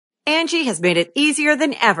Angie has made it easier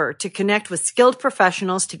than ever to connect with skilled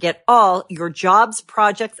professionals to get all your jobs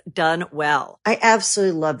projects done well. I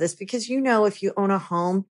absolutely love this because, if you own a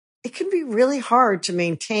home, it can be really hard to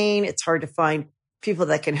maintain. It's hard to find people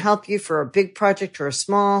that can help you for a big project or a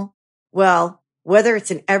small. Well, whether it's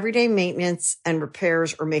in everyday maintenance and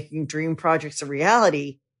repairs or making dream projects a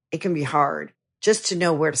reality, it can be hard just to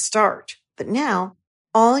know where to start. But now,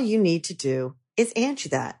 all you need to do is Angie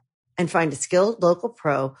that and find a skilled local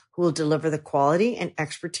pro who will deliver the quality and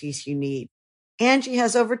expertise you need. Angie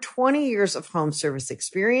has over 20 years of home service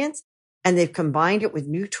experience, and they've combined it with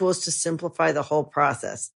new tools to simplify the whole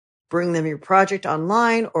process. Bring them your project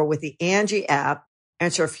online or with the Angie app,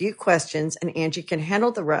 answer a few questions, and Angie can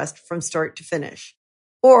handle the rest from start to finish.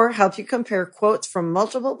 Or help you compare quotes from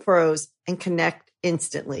multiple pros and connect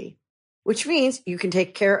instantly, which means you can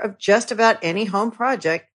take care of just about any home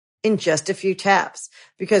project in just a few taps.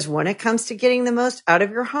 Because when it comes to getting the most out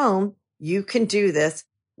of your home, you can do this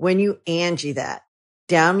when you Angie that.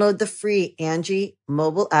 Download the free Angie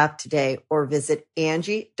mobile app today or visit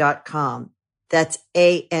Angie.com. That's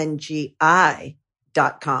ANGI.com.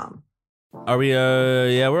 Are we,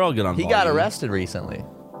 yeah, we're all good on He got arrested recently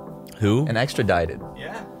Who? and extradited.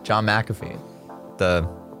 Yeah. John McAfee. The,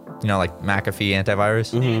 like McAfee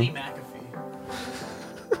antivirus. Danny McAfee.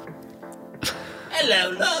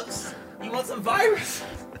 Hello, loves. You want some virus?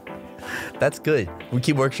 That's good. We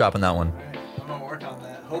keep workshopping that one. All right, I'm gonna work on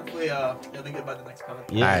that. Hopefully, it'll be good by the next comment.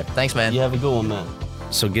 Yeah. All right. Thanks, man. You have a good one, man.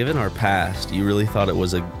 So given our past, you really thought it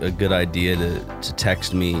was a good idea to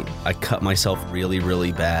text me, I cut myself really,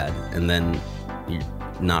 really bad, and then you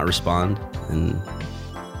not respond? And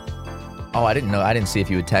Oh, I didn't know. I didn't see if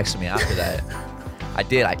you would text me after that. I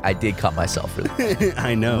did. I did cut myself really bad.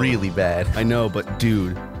 I know. Really bad. I know, but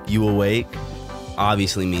dude, you awake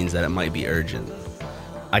obviously means that it might be urgent.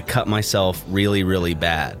 I cut myself really, really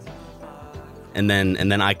bad. And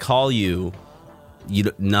then I call you, you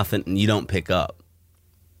don't pick up.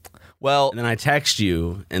 Well, And then I text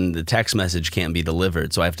you, and the text message can't be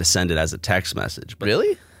delivered, so I have to send it as a text message. But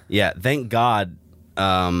really? yeah, thank God.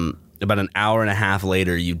 About an hour and a half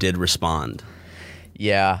later, you did respond.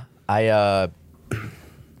 Yeah. I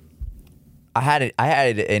had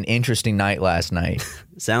an interesting night last night.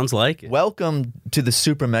 Sounds like it. Welcome to the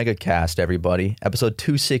Super Mega Cast, everybody. Episode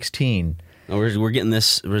 216. We're getting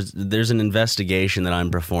this. There's an investigation that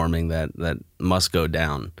I'm performing that must go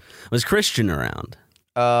down. Was Christian around?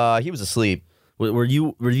 He was asleep. Were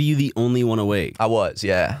you the only one awake? I was,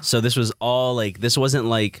 yeah. So this was all like, this wasn't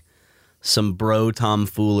like some bro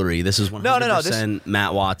tomfoolery. This is 100% No,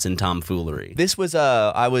 Matt Watson tomfoolery. This was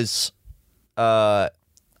I was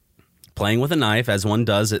Playing with a knife, as one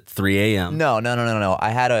does at 3 a.m. No. I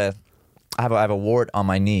have a wart on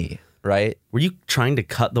my knee, right? Were you trying to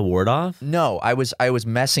cut the wart off No, I was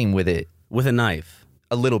messing with it with a knife?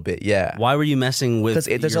 a little bit, yeah. Why were you messing with?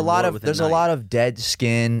 Because there's your a lot wart of with there's a a knife? lot of dead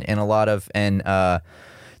skin and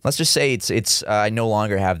let's just say it's I no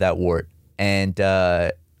longer have that wart and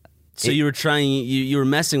So you were trying. You were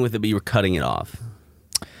messing with it, but you were cutting it off.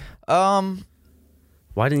 Why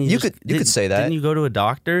didn't you? You could say that. Didn't you go to a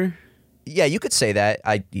doctor? yeah, you could say that.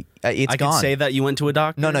 It's I gone. could say that you went to a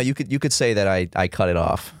doctor. No, you could say that I cut it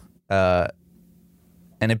off. And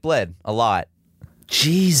it bled a lot.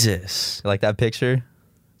 Jesus. You like that picture?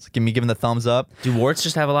 It's giving the thumbs up. Do warts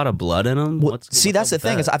just have a lot of blood in them? See, that's the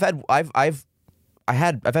thing is I've had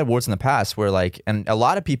warts in the past where and a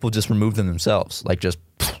lot of people just remove them themselves, just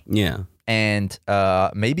yeah, and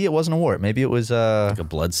maybe it wasn't a wart, maybe it was like a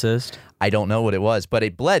blood cyst. I don't know what it was, but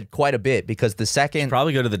it bled quite a bit because the second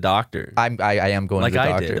Probably go to the doctor. I am going like to the I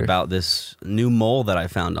doctor did about this new mole that I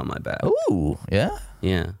found on my back. Ooh, yeah,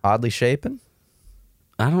 Yeah, oddly shapen.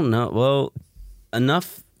 I don't know. Well,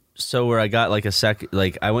 enough so where I got like a sec.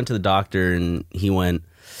 Like I went to the doctor and he went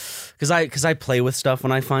because I play with stuff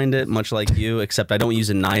when I find it, much like you. Except I don't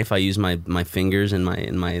use a knife. I use my fingers and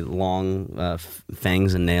my long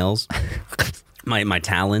fangs and nails. My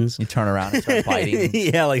talons. You turn around and start biting,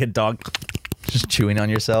 Yeah, like a dog. just chewing on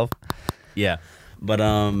yourself. Yeah, but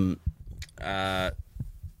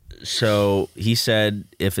so he said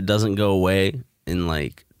if it doesn't go away in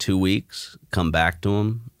like 2 weeks, come back to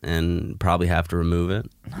him and probably have to remove it.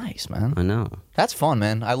 Nice, man. I know. That's fun,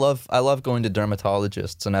 man. I love going to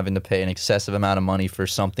dermatologists and having to pay an excessive amount of money for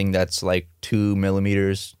something that's like 2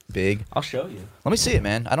 millimeters big. I'll show you. Let me see it,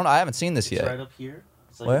 man. I haven't seen this yet. It's right up here.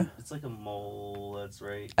 It's like Where? It's like a mole. That's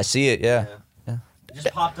right. I see it. Yeah. It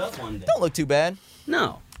just popped up one day. Don't look too bad.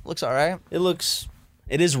 No, Looks all right.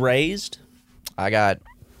 it is raised, I got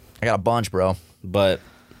a bunch, bro. but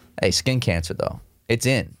Hey, skin cancer though. It's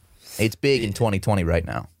big in 2020 right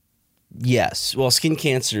now. Yes. Well, skin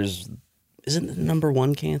cancer isn't the number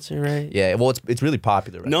one cancer, right? Yeah, well, it's really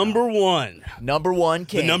popular right Number one. now. Number one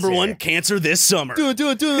cancer. The number one cancer this summer.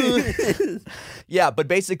 Yeah, but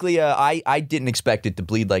basically, I didn't expect it to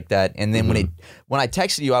bleed like that. And then when I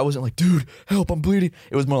texted you, I wasn't like, dude, help, I'm bleeding.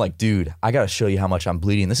 It was more like, dude, I gotta show you how much I'm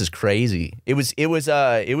bleeding. This is crazy. It was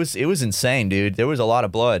insane, dude. There was a lot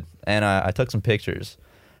of blood, and I took some pictures.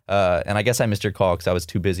 And I guess I missed your call because I was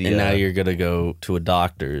too busy. And now you're gonna go to a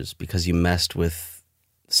doctor's because you messed with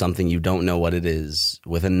something you don't know what it is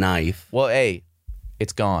with a knife. Well, hey,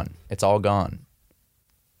 it's gone. It's all gone.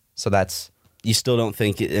 So that's... You still don't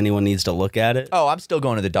think anyone needs to look at it? Oh, I'm still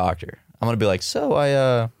going to the doctor. I'm going to be like, so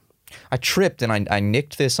I tripped and I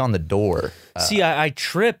nicked this on the door. See, I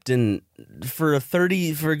tripped, and for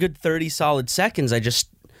a good 30 solid seconds, I just,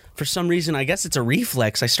 for some reason, I guess it's a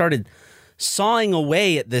reflex, I started sawing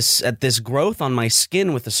away at this growth on my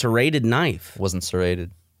skin with a serrated knife. Wasn't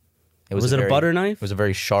serrated. Was it a butter knife? It was a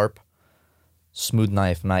very sharp, smooth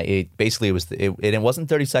knife, and it wasn't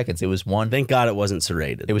 30 seconds. It was one. Thank God it wasn't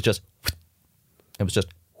serrated. It was just.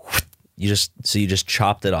 You just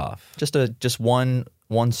chopped it off. Just one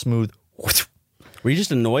smooth. Were you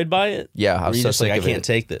just annoyed by it? Yeah, I Were was you so just sick like, of I can't it.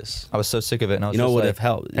 take this. I was so sick of it, and I was You know just what would like, have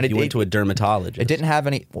helped and if you went to a dermatologist. It didn't have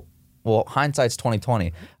any. Well, hindsight's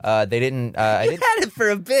 2020. They didn't. I You didn't. had it for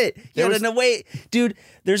a bit. There You was- had to wait, dude.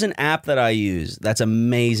 There's an app that I use that's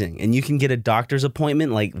amazing, and you can get a doctor's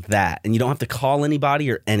appointment like that, and you don't have to call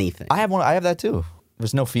anybody or anything. I have one. I have that too.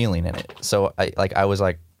 There's no feeling in it, so I was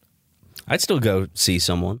like, I'd still go see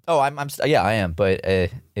someone. oh, yeah, I am, but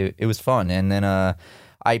it was fun, and then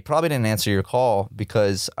I probably didn't answer your call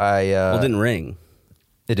because Well, it didn't ring.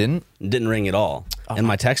 it didn't. It didn't ring at all, and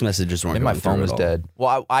my text messages weren't. Maybe my going phone through was at all. dead.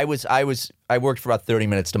 Well, I worked for about 30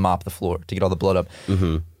 minutes to mop the floor to get all the blood up.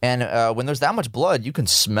 Mm-hmm. And when there's that much blood, you can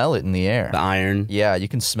smell it in the air. The iron. Yeah, you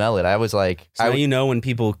can smell it. I was like, So now you know when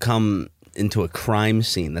people come into a crime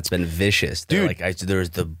scene that's been vicious, they're Dude. like,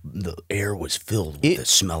 the air was filled with the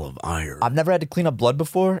smell of iron. I've never had to clean up blood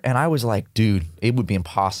before, and I was like, dude, it would be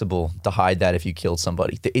impossible to hide that if you killed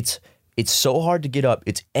somebody. It's so hard to get up.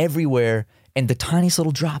 It's everywhere, and the tiniest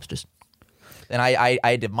little drops just. And I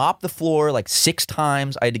had to mop the floor like 6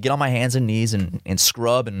 times. I had to get on my hands and knees and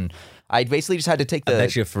scrub, and I basically just had to take I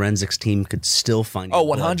bet you a forensics team could still find your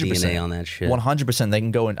blood 100%. DNA on that shit. 100%. They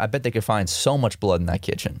can go and I bet they could find so much blood in that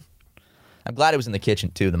kitchen. I'm glad it was in the kitchen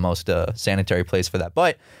too, the most sanitary place for that.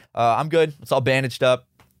 But I'm good. It's all bandaged up.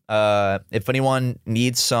 If anyone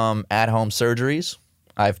needs some at-home surgeries,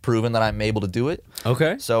 I've proven that I'm able to do it.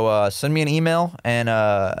 Okay. So send me an email and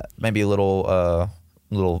maybe a little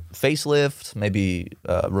facelift, maybe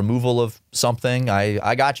removal of something.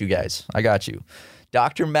 I got you guys. I got you.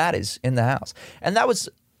 Dr. Matt is in the house. And that was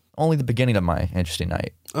only the beginning of my interesting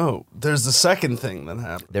night. Oh, there's the second thing that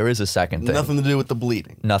happened. There is a second thing. Nothing to do with the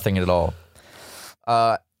bleeding. Nothing at all.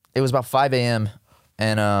 It was about 5 a.m.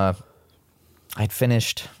 and I'd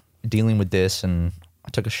finished dealing with this, and I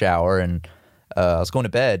took a shower, and I was going to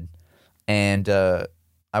bed, and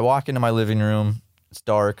I walk into my living room. It's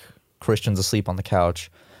dark. Christian's asleep on the couch,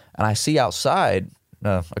 and I see outside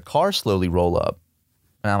a car slowly roll up,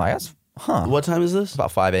 and I'm like, "Huh." What time is this? It's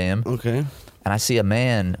about 5 a.m. Okay. and I see a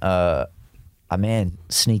man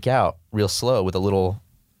sneak out real slow with a little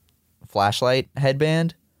flashlight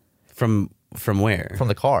headband From where? from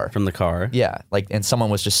the car. From the car. Yeah, like, and someone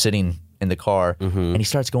was just sitting in the car, and he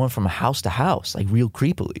starts going from house to house, like real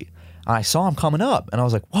creepily. And I saw him coming up, and I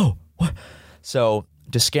was like, "Whoa, what?" So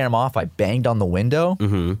to scare him off, I banged on the window,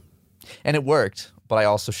 and it worked. But I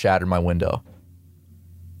also shattered my window.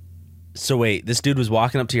 So wait, this dude was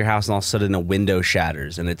walking up to your house, and all of a sudden a window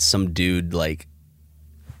shatters, and it's some dude like.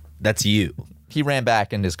 That's you. He ran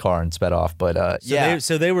back in his car and sped off. But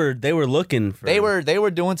So they were looking for. they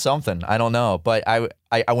were doing something. I don't know, but I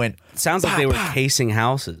went. Sounds like they were casing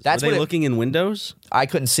houses. That's were they what it- looking in windows? I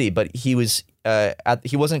couldn't see, but he was.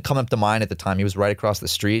 He wasn't coming up to mine at the time. He was right across the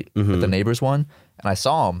street with the neighbor's one, and I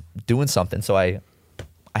saw him doing something. So I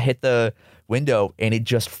hit the window, and it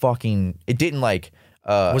just fucking. It didn't like.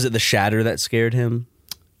 Was it the shatter that scared him?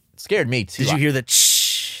 Scared me too. Did you hear the?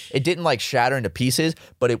 Shh? It didn't like shatter into pieces,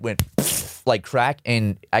 but it went like crack.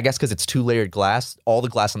 And I guess because it's 2-layered glass, all the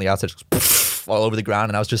glass on the outside just all over the ground,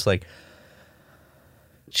 and I was just like,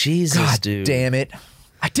 Jesus, God dude. damn it!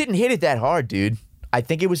 I didn't hit it that hard, dude. I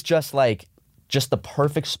think it was just the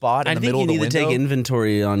perfect spot in I the think middle you of the need window. to take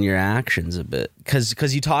inventory on your actions a bit,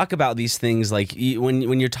 because you talk about these things like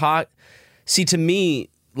when you're taught. See, to me,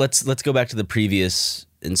 let's go back to the previous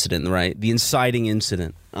incident, right? The inciting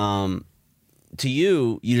incident. To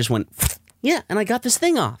you just went, yeah, and I got this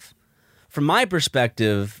thing off. From my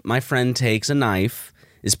perspective, my friend takes a knife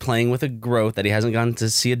is playing with a growth that he hasn't gone to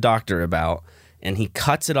see a doctor about, and he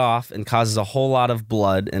cuts it off and causes a whole lot of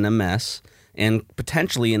blood and a mess and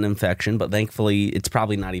potentially an infection, but thankfully it's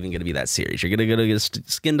probably not even going to be that serious. You're going to go to get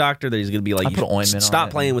a skin doctor that he's going to be like, I put ointment on stop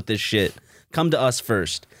it. playing with this shit. Come to us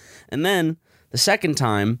first. And then the second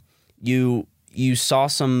time you saw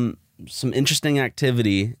some interesting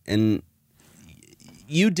activity, and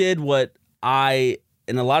you did what I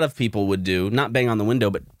and a lot of people would do, not bang on the window,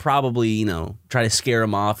 but probably, try to scare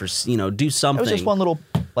him off or, do something. It was just one little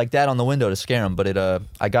like that on the window to scare him, but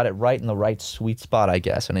I got it right in the right sweet spot, I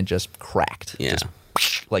guess, and it just cracked. Yeah.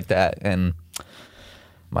 Just like that. And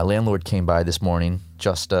my landlord came by this morning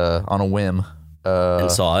just on a whim.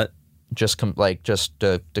 And saw it. Just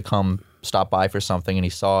to come stop by for something, and he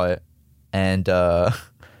saw it. And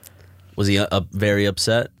Was he very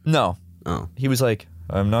upset? no. Oh. He was like,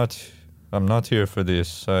 I'm not here for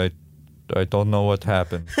this. I don't know what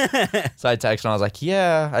happened. So I texted him. I was like,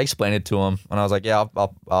 yeah. I explained it to him, and I was like, yeah,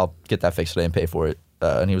 I'll get that fixed today and pay for it.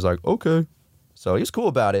 And he was like, okay. So he was cool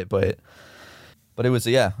about it, but it was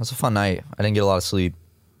it was a fun night. I didn't get a lot of sleep,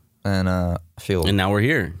 and I feel And now we're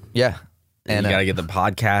here. yeah. And you got to get the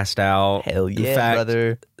podcast out. Hell In yeah, fact,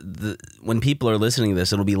 brother. When people are listening to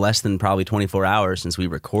this, it'll be less than probably 24 hours since we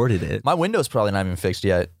recorded it. My window's probably not even fixed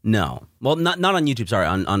yet. No. Well, not on YouTube, sorry.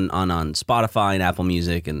 On Spotify and Apple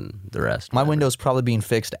Music and the rest. My whatever. window's probably being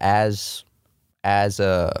fixed as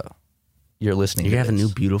you're listening. You're to going to have a this. new,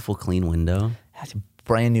 beautiful, clean window. That's a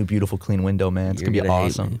brand new, beautiful, clean window, man. It's You're gonna be gonna hate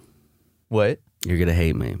awesome. me. What? You're going to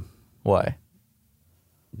hate me. Why?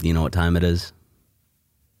 Do you know what time it is?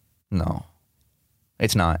 No,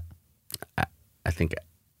 it's not. I think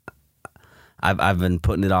I've been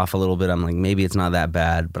putting it off a little bit. I'm like, maybe it's not that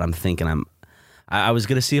bad, but I'm thinking I was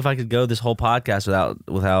gonna see if I could go this whole podcast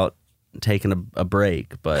without taking a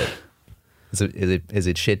break, but Is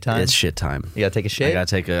it shit time? it's shit time. You gotta take a shit. I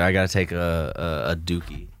gotta take a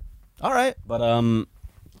dookie. All right. But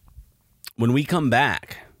when we come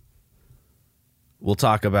back, we'll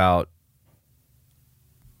talk about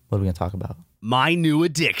What are we gonna talk about? my new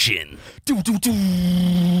addiction.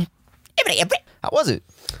 How was it?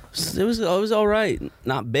 It was all right.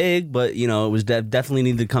 Not big, but it was definitely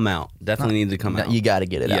needed to come out. Definitely needed to come No, out. you gotta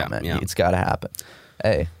get it Yeah, out, man. yeah. It's gotta happen.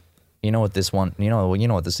 Hey, you know what this one? You know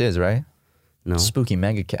what this is, right? No, Spooky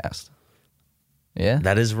Megacast. Yeah.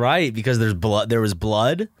 that is right because there's blood. There was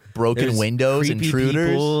blood. Broken There's windows, creepy intruders.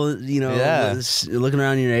 People, Yeah. looking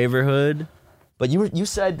around your neighborhood. But you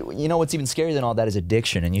said, what's even scarier than all that is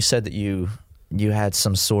addiction, and you said that you had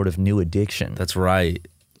some sort of new addiction. That's right.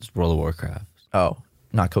 It's World of Warcraft. Oh,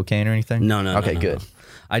 not cocaine or anything? No. Okay, no. good.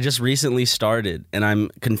 I just recently started, and I'm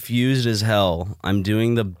confused as hell. I'm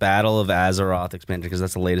doing the Battle of Azeroth expansion because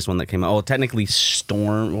that's the latest one that came out. Oh, technically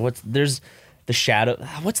Storm. There's the Shadow.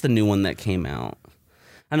 What's the new one that came out?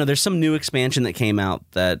 I know there's some new expansion that came out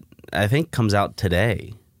that I think comes out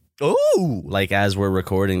today. Ooh. Like as we're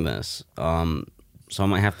recording this. So I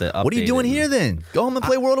might have to update What are you doing it. here then? Go home and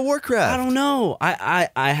play World of Warcraft. I don't know. I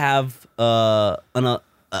have I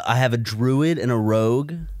have a druid and a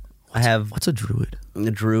rogue. What's a druid?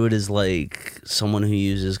 A druid is like someone who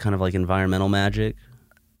uses kind of like environmental magic.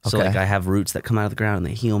 So Okay. like I have roots that come out of the ground and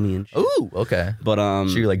they heal me and shit. Ooh, okay. But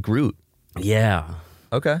So you're like Groot. yeah.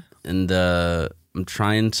 Okay. And I'm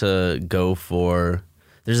trying to go for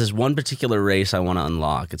there's this one particular race I want to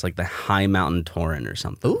unlock. It's like the High Mountain Tauren or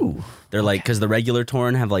something. Ooh. They're like because the regular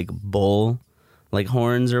Tauren have like bull like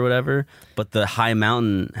horns or whatever, but the High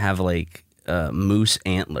Mountain have like moose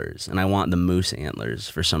antlers, and I want the moose antlers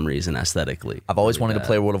for some reason aesthetically. I've always Really wanted to bad.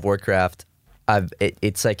 play World of Warcraft.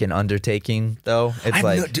 It's like an undertaking though.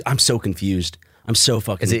 It's I'm so confused. I'm so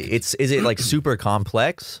fucking. is it like super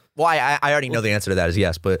complex? Well, I already know the answer to that is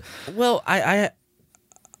yes, but Well, I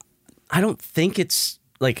don't think it's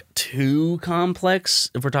like too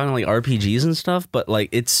complex if we're talking like RPGs and stuff, but like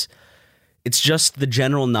it's just the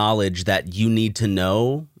general knowledge that you need to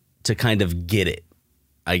know to kind of get it,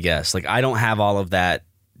 I guess. Like I don't have all of that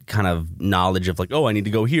kind of knowledge of like, oh, I need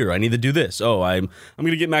to go here, I need to do this. Oh, I'm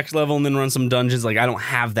going to get max level and then run some dungeons. Like I don't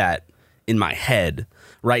have that in my head.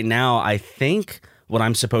 Right now, I think what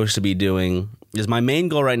I'm supposed to be doing is my main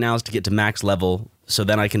goal right now is to get to max level so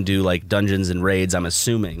then I can do like dungeons and raids, I'm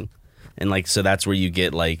assuming. And like so that's where you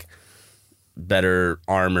get like better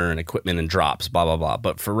armor and equipment and drops, blah blah blah.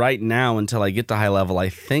 But for right now, until I get to high level, I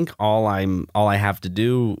think all I have to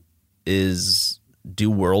do is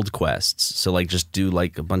do world quests. So like just do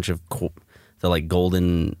like a bunch of the like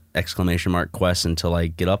golden exclamation mark quests until I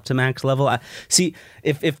get up to max level. See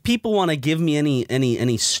if people want to give me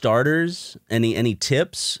any starters, any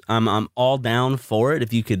tips, I'm all down for it.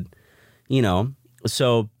 If you could,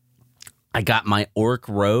 so I got my orc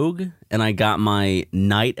rogue, and I got my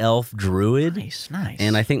night elf druid. Nice.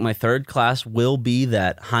 And I think my third class will be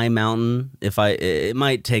that high mountain. It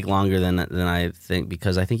might take longer than I think,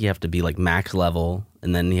 because I think you have to be like max level,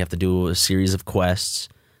 and then you have to do a series of quests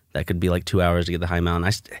that could be like 2 hours to get the high mountain.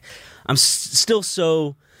 I'm still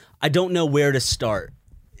so I don't know where to start.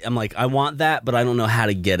 I'm like, I want that, but I don't know how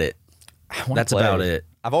to get it. That's about it.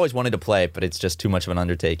 I've always wanted to play, but it's just too much of an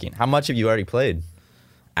undertaking. How much have you already played?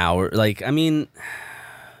 Like, I mean,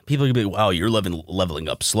 people could be, wow, you're leveling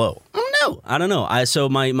up slow. I don't know. So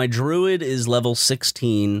my druid is level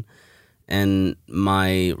 16, and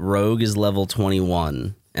my rogue is level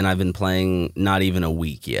 21, and I've been playing not even a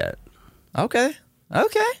week yet. Okay.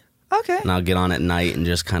 And I'll get on at night and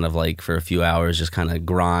just kind of like for a few hours, just kind of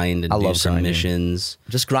grind and do some missions.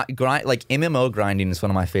 Just grind. Like MMO grinding is one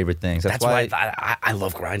of my favorite things. That's why I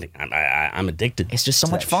love grinding. I'm addicted. It's just so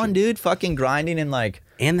much fun, dude. Fucking grinding and like.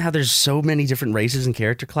 And how there's so many different races and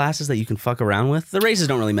character classes that you can fuck around with. The races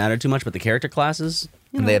don't really matter too much, but the character classes.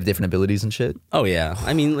 And they have different abilities and shit. Oh, yeah.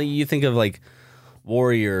 I mean, like, you think of like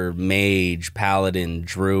warrior, mage, paladin,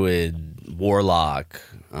 druid, warlock,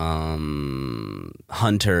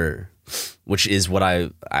 hunter, which is what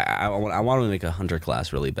I want to make a hunter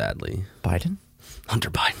class really badly. Biden?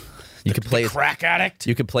 Hunter Biden. You could play crack addict.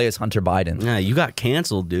 You could play as Hunter Biden. Yeah, you got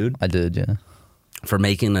canceled, dude. I did, yeah. For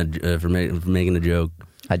making a joke.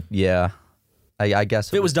 I guess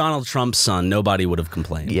if it was Donald Trump's son, nobody would have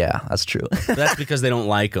complained. Yeah, that's true. That's because they don't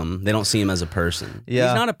like him. They don't see him as a person. Yeah.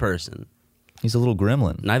 He's not a person. He's a little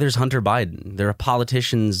gremlin. Neither is Hunter Biden. They're a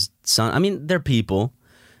politician's son. I mean, they're people.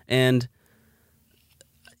 And,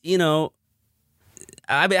 you know,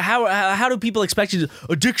 I mean, how do people expect you to...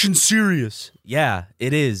 Addiction's serious. Yeah,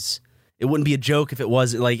 it is. It wouldn't be a joke if it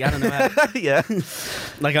wasn't. Like, I don't know. Yeah.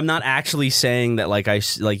 Like, I'm not actually saying that, like,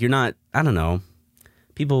 you're not... I don't know.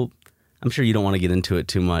 People... I'm sure you don't want to get into it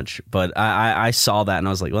too much, but I saw that and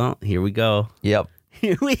I was like, well, here we go. Yep.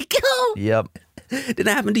 Here we go. Yep. Did it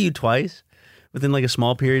happen to you twice within like a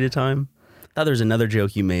small period of time? I thought there was another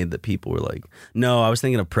joke you made that people were like, no, I was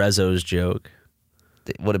thinking of Prezzo's joke.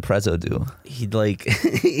 What did Prezzo do? He like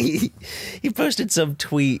he posted some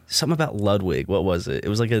tweet, something about Ludwig. What was it? It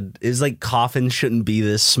was like coffins shouldn't be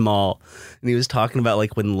this small, and he was talking about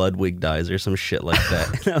like when Ludwig dies or some shit like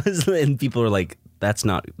that. And people were like, that's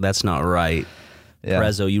not right. Yeah.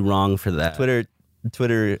 Prezzo, you wrong for that.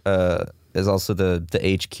 Twitter is also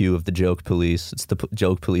the HQ of the joke police. It's the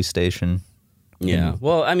joke police station. Yeah.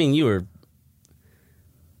 Well, I mean,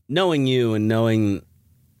 knowing you and knowing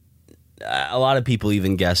a lot of people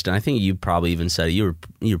even guessed, and I think you probably even said it, you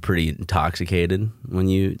were pretty intoxicated when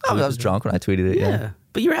you... I was drunk when I tweeted it, yeah.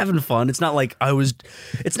 But you're having fun. It's not like I was...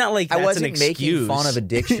 It's not like that's I wasn't an excuse. making fun of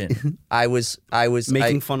addiction. I was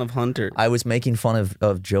making fun of Hunter. I was making fun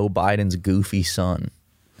of Joe Biden's goofy son.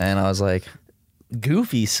 And I was like...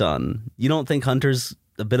 Goofy son? You don't think Hunter's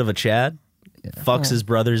a bit of a Chad? Yeah. Fucks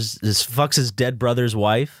his dead brother's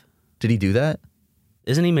wife? Did he do that?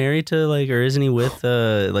 Isn't he married to, like, or isn't he with,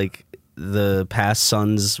 like... the past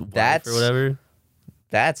son's wife or whatever.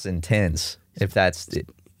 That's intense. If that's it.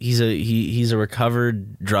 He's a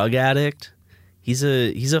recovered drug addict. He's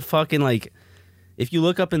a fucking, like, if you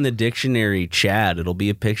look up in the dictionary Chad, it'll be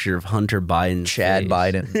a picture of Hunter Biden. Chad face.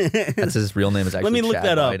 Biden. That's his real name is actually Let me look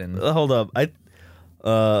Chad that Biden. up. Hold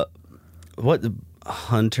up. What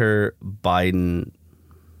Hunter Biden,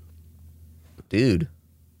 dude.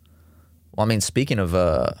 Well, I mean, speaking of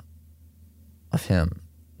him,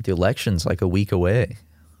 the election's like a week away.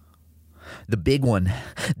 The big one.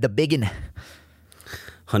 The biggin.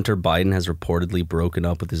 Hunter Biden has reportedly broken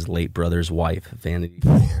up with his late brother's wife, Vanity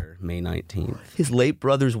Fair, May 19th. His late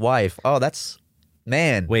brother's wife. Oh, that's...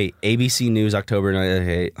 Man. Wait, ABC News, October 9th.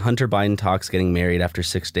 Okay. Hunter Biden talks getting married after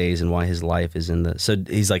 6 days and why his life is in the... So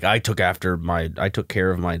he's like, I took care of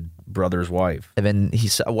my brother's wife. And then he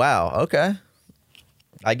said, wow, okay.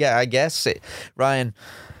 I guess, Ryan,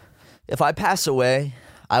 if I pass away...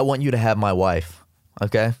 I want you to have my wife,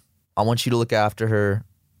 okay? I want you to look after her.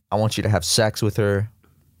 I want you to have sex with her.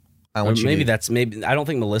 I don't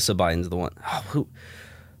think Melissa Biden's the one. Oh,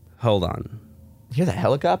 hold on. You hear that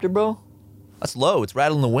helicopter, bro? That's low. It's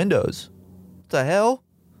rattling the windows. What the hell?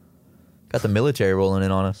 Got the military rolling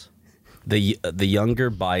in on us. The younger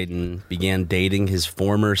Biden began dating his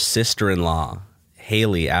former sister-in-law,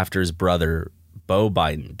 Haley, after his brother, Beau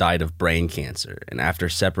Biden, died of brain cancer, and after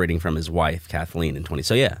separating from his wife, Kathleen, in 20.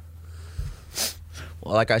 So, yeah.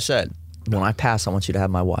 Well, like I said, when I pass, I want you to have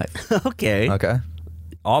my wife. Okay. Okay.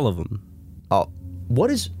 All of them. Oh,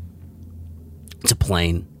 what is... It's a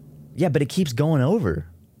plane. Yeah, but it keeps going over.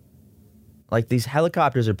 Like these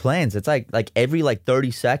helicopters or planes, it's like every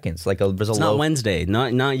 30 seconds. There's a It's low. not Wednesday,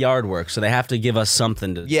 not yard work, so they have to give us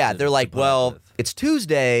something to. Yeah, to- they're to like, put up well, with. it's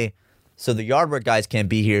Tuesday, so the yard work guys can't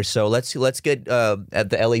be here. So let's get at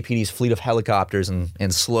the LAPD's fleet of helicopters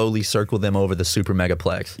and slowly circle them over the super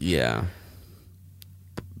megaplex. Yeah.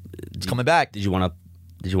 It's coming back. Did you want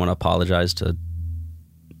to apologize to?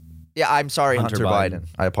 Yeah, I'm sorry, Hunter Hunter Biden. Biden.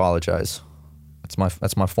 I apologize.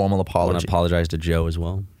 That's my formal Want apology. to apologize to Joe as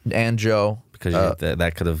well And Joe, because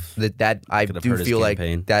that could have. that I Could have do hurt his feel like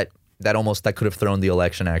campaign. that could have thrown the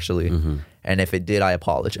election actually. And if it did, I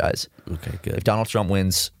apologize. Okay, If good. Donald Trump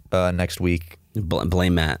wins next week,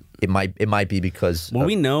 Blame Matt. it might be because Will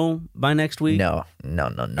we know by next week? no.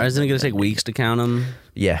 Or isn't it going to take weeks to count them?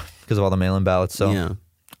 Yeah, because of all the mail-in ballots. So Yeah.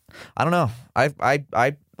 I don't know.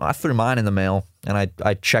 I threw mine in the mail and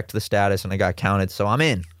I checked the status and I got counted. So I'm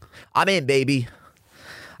in. I'm in, baby.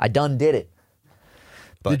 I done did it.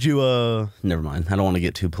 But- Did you? Never mind. I don't want to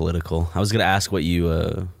get too political. I was going to ask what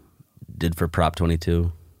you did for Prop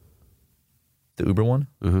 22. The Uber one?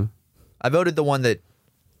 Mm-hmm. I voted the one that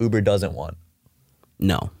Uber doesn't want.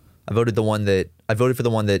 No. I voted for the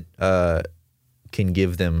one that can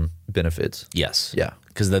give them benefits. Yes. Yeah.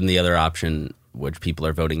 Because then the other option, which people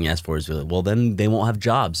are voting yes for, is well, then they won't have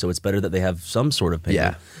jobs, so it's better that they have some sort of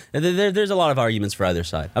payment. Yeah. And there's a lot of arguments for either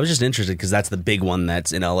side. I was just interested because that's the big one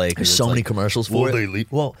that's in LA. There's so many commercials for it.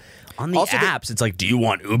 Well, on the Also, apps, it's like, do you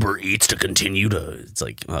want Uber Eats to continue to? It's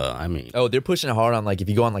like, I mean, Oh, they're pushing it hard on if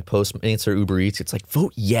you go on Postmates or Uber Eats, it's like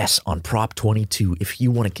vote yes on Prop 22 if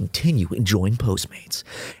you want to continue enjoying Postmates.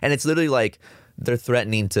 And it's literally like they're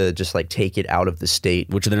threatening to just take it out of the state.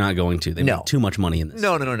 which they're not going to. They No. make too much money in this.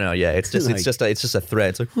 No. Yeah, it's just it's just a threat.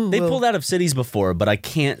 It's like They pulled out of cities before, but I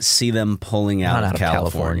can't see them pulling out, Not of out of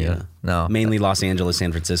California. California. No. Mainly Los Angeles,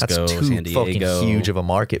 San Francisco, that's too San Diego. fucking huge of a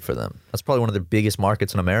market for them. That's probably one of the biggest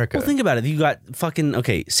markets in America. Well, think about it. You got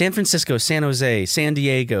San Francisco, San Jose, San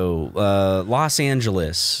Diego, Los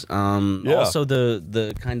Angeles. Also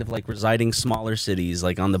the kind of residing smaller cities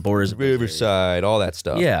on the borders. Of those areas. Riverside, all that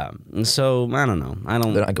stuff. Yeah. And so I don't know. I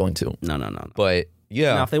don't. They're not going to. No. But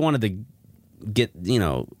yeah. Now, if they wanted to get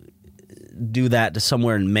do that to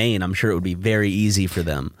somewhere in Maine, I'm sure it would be very easy for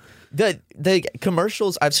them. The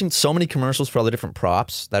commercials, I've seen so many commercials for all the different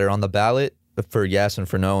props that are on the ballot for yes and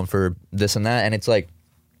for no and for this and that. And it's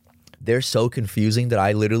they're so confusing that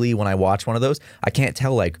I literally, when I watch one of those, I can't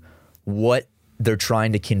tell what they're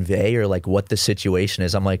trying to convey or what the situation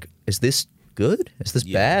is. I'm like, is this good? Is this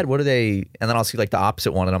bad? What are they? And then I'll see the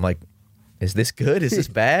opposite one and I'm like, is this good? Is this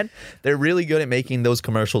bad? They're really good at making those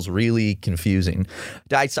commercials really confusing.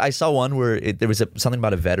 I saw one where there was something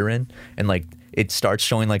about a veteran and it starts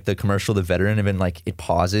showing the commercial of the veteran and then it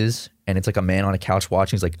pauses and it's a man on a couch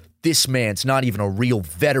watching. He's like, this man's not even a real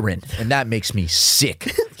veteran and that makes me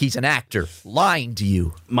sick. He's an actor lying to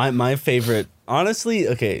you. My favorite, honestly,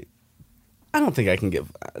 okay, I don't think I can get.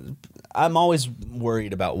 I'm always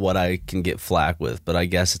worried about what I can get flack with, but I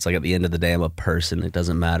guess it's at the end of the day, I'm a person. It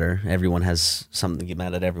doesn't matter. Everyone has something to get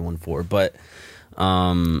mad at everyone for. But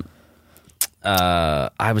I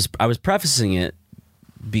was prefacing it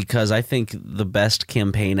because I think the best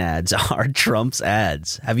campaign ads are Trump's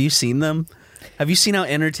ads. Have you seen them? Have you seen how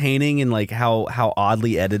entertaining and how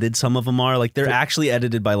oddly edited some of them are? They're actually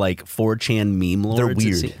edited by 4chan meme lords.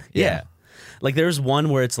 They're weird. Yeah. There's one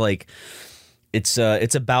where it's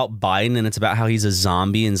it's about Biden and it's about how he's a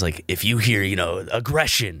zombie and it's if you hear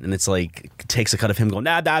aggression and it's takes a cut of him going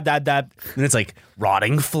da da da da and it's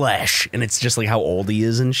rotting flesh and it's just how old he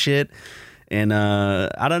is and shit. And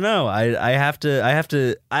I don't know.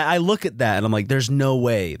 I look at that and I'm there's no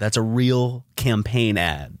way that's a real campaign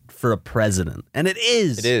ad for a president. And it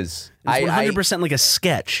is. It is. It's 100% a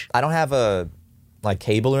sketch. I don't have a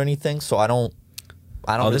cable or anything, so I don't.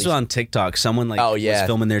 This was on TikTok. Someone was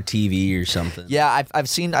filming their TV or something. Yeah, I've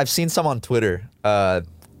seen some on Twitter.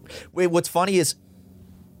 Wait, what's funny is,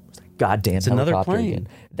 goddamn, it's another helicopter plane. again.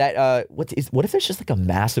 That what if there's just a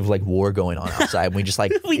massive war going on outside? And we just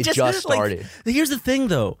it just started. Here's the thing,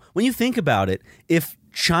 though. When you think about it, if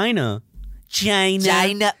China,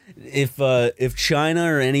 if China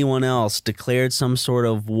or anyone else declared some sort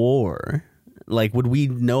of war, would we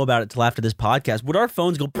know about it till after this podcast? Would our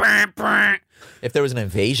phones go? Brr, brr? If there was an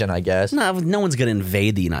invasion, I guess. No one's gonna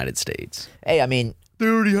invade the United States. Hey, I mean, they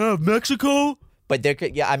already have Mexico. But there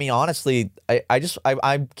could, I mean, honestly,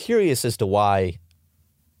 I'm curious as to why,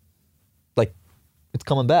 it's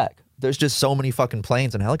coming back. There's just so many fucking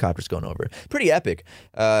planes and helicopters going over. Pretty epic.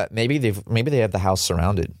 Maybe they have the house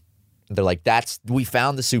surrounded. They're like, we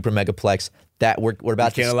found the super megaplex that we're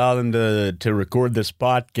about to. Can't allow them to record this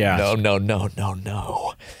podcast.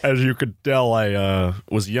 No. As you could tell, I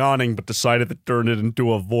was yawning, but decided to turn it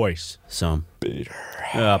into a voice. So, Peter.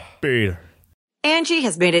 Peter. Angie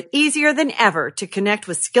has made it easier than ever to connect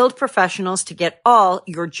with skilled professionals to get all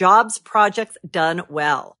your jobs projects done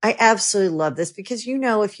well. I absolutely love this because,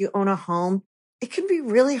 if you own a home, it can be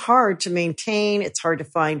really hard to maintain. It's hard to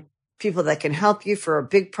find people that can help you for a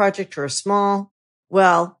big project or a small.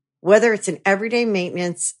 Well, whether it's in everyday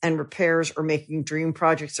maintenance and repairs or making dream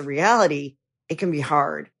projects a reality, it can be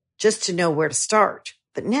hard just to know where to start.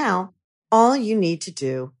 But now, all you need to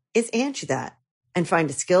do is Angie that and find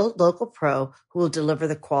a skilled local pro who will deliver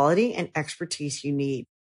the quality and expertise you need.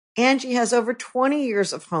 Angie has over 20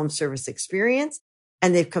 years of home service experience,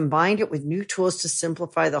 and they've combined it with new tools to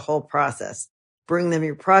simplify the whole process. Bring them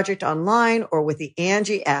your project online or with the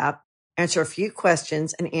Angie app. Answer a few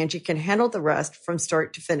questions, and Angie can handle the rest from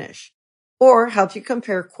start to finish. Or help you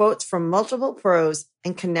compare quotes from multiple pros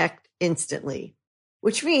and connect instantly.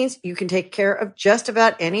 Which means you can take care of just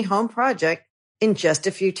about any home project in just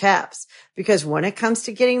a few taps. Because when it comes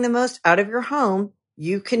to getting the most out of your home,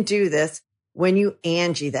 you can do this when you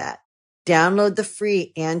Angie that. Download the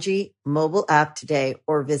free Angie mobile app today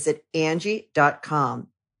or visit Angie.com.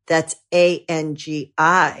 That's ANGI.com.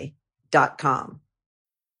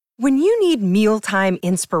 When you need mealtime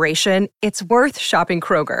inspiration, it's worth shopping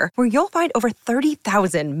Kroger, where you'll find over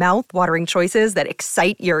 30,000 mouth-watering choices that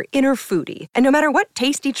excite your inner foodie. And no matter what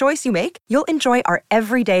tasty choice you make, you'll enjoy our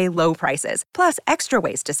everyday low prices, plus extra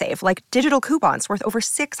ways to save, like digital coupons worth over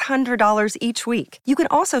 $600 each week. You can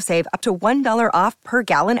also save up to $1 off per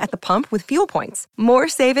gallon at the pump with fuel points. More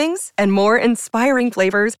savings and more inspiring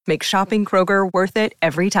flavors make shopping Kroger worth it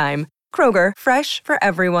every time. Kroger, fresh for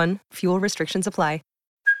everyone. Fuel restrictions apply.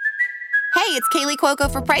 Hey, it's Kaylee Cuoco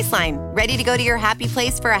for Priceline. Ready to go to your happy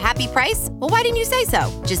place for a happy price? Well, why didn't you say so?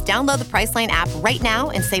 Just download the Priceline app right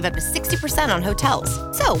now and save up to 60% on hotels.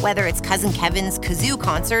 So whether it's Cousin Kevin's Kazoo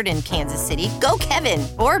Concert in Kansas City, go Kevin,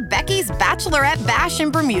 or Becky's Bachelorette Bash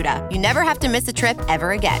in Bermuda, you never have to miss a trip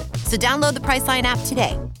ever again. So download the Priceline app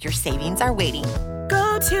today. Your savings are waiting.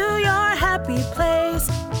 Go to your happy place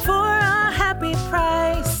for a happy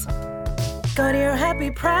price. Go to your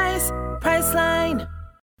happy price, Priceline.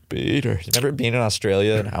 Peter. Remember being in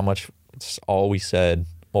Australia and how much it's all we said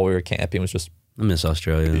while we were camping was just I miss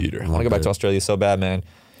Australia. Peter. I want to go back to Australia so bad, man.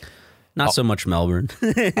 Not so much Melbourne.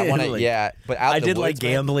 I want to, but out I in the did woods, like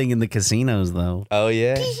gambling in the casinos, though. Oh,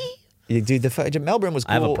 yeah? Yeah, dude, Melbourne was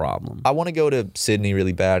cool. I have a problem. I want to go to Sydney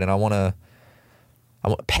really bad, and I want Perth. I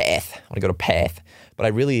want to go to Perth. But I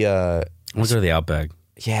really... I want to go to the Outback.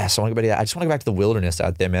 Yeah, so I just want to go back to the wilderness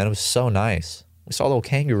out there, man. It was so nice. We saw a little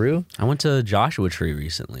kangaroo. I went to Joshua Tree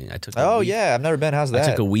recently. I took. Yeah, I've never been. How's that? I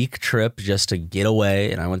took a week trip just to get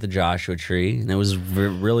away, and I went to Joshua Tree, and it was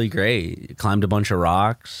really great. Climbed a bunch of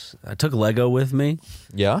rocks. I took Lego with me.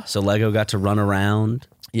 Yeah. So Lego got to run around.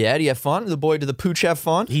 Yeah, did you have fun? Did the pooch have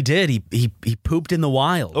fun? He did. He pooped in the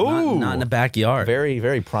wild. Ooh. Not in the backyard. Very,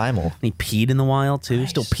 very primal. And he peed in the wild too. Nice.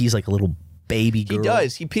 Still pees like a little baby girl. He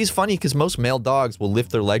does. He pees funny because most male dogs will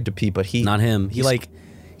lift their leg to pee, but not him. He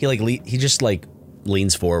just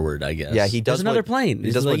leans forward, I guess. Yeah, he does. There's another plane.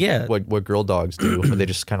 He does what girl dogs do, where they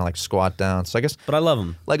just kind of like squat down. So I guess. But I love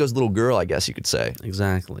him. Lego's little girl, I guess you could say.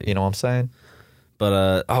 Exactly. You know what I'm saying?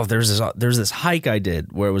 But there's this hike I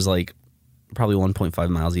did where it was like probably 1.5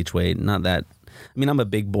 miles each way. Not that. I mean, I'm a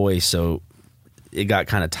big boy, so it got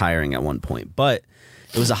kind of tiring at one point. But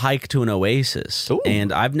it was a hike to an oasis,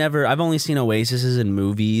 and I've only seen oases in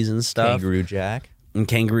movies and stuff. Kangaroo Jack.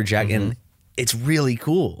 And it's really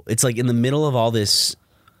cool. It's like in the middle of all this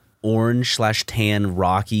orange/tan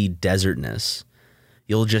rocky desertness.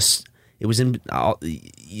 You'll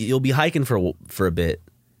be hiking for a bit,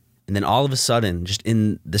 and then all of a sudden, just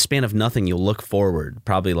in the span of nothing, you'll look forward,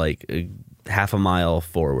 probably like half a mile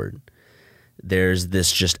forward. There's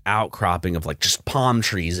this just outcropping of like just palm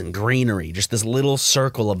trees and greenery, just this little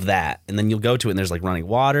circle of that, and then you'll go to it and there's like running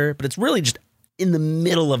water, but it's really just in the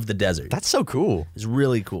middle of the desert. That's so cool. It's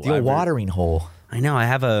really cool. The old watering hole. I know.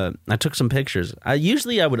 I took some pictures. I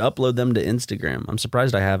would upload them to Instagram. I'm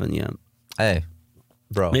surprised I haven't yet. Hey,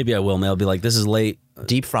 bro. Maybe I will. Maybe I'll be like, this is late.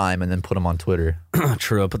 Deep fry them and then put them on Twitter.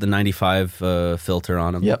 True. I'll put the 95 filter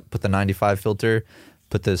on them. Yep. Put the 95 filter.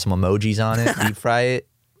 Put some emojis on it. Deep fry it.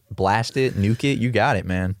 Blast it. Nuke it. You got it,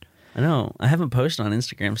 man. I know. I haven't posted on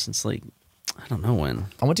Instagram since I don't know when.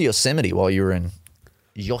 I went to Yosemite while you were in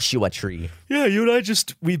Joshua Tree. Yeah, you and I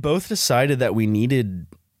we both decided that we needed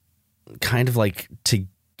kind of like to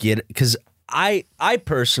get, because I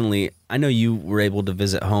personally, I know you were able to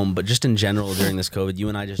visit home, but just in general during this COVID, you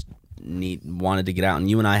and I just wanted to get out, and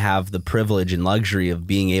you and I have the privilege and luxury of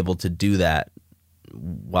being able to do that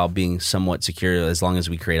while being somewhat secure, as long as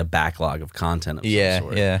we create a backlog of content of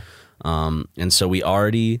some sort. And so we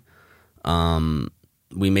already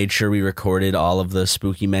we made sure we recorded all of the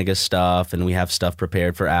Spooky Mega stuff, and we have stuff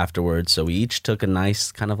prepared for afterwards. So we each took a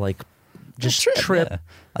nice kind of like just trip Yeah.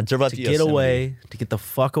 I drove out to to get Yosemite. away, to get the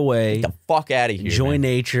fuck away, Get the fuck out of here. enjoy man.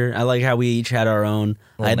 nature. I like how we each had our own.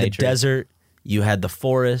 I had nature. the desert, you had the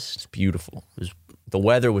forest. Beautiful. The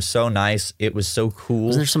weather was so nice. It was so cool.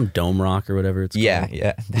 Wasn't there some dome rock or whatever it's Yeah, called?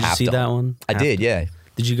 yeah. Did you see that one? I did, yeah.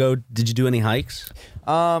 Did you do any hikes?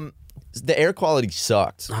 The air quality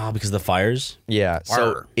sucked. Oh, because of the fires? Yeah, so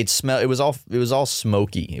Arr. it was all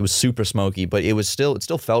smoky. It was super smoky, but it still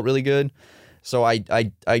felt really good. So I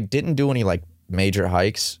didn't do any like major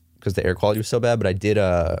hikes because the air quality was so bad, but I did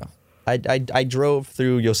I drove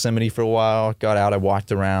through Yosemite for a while, got out, I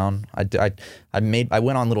walked around. I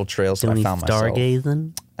went on little trails that I found myself.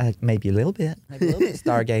 stargazing? Maybe a little bit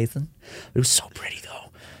stargazing. It was so pretty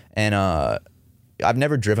though. And I've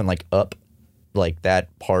never driven like up like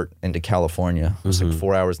that part into California. It was like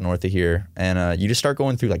 4 hours north of here, and you just start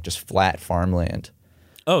going through like just flat farmland.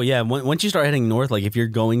 Oh yeah, once you start heading north, like if you're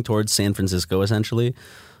going towards San Francisco, essentially,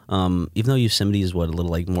 even though Yosemite is a little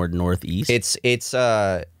like more northeast. It's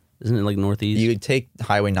Isn't it like northeast? you take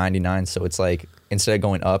Highway 99, so it's like instead of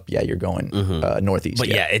going up, you're going northeast. But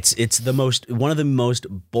yeah, it's one of the most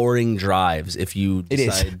boring drives if you It is.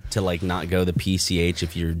 decide to like not go the PCH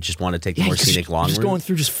if you just want to take the more scenic long just route. going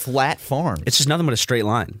through just flat farms. It's just nothing but a straight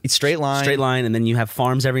line. It's straight line, and then you have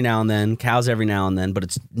farms every now and then, cows every now and then, but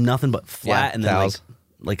it's nothing but flat, Yeah, and then cows.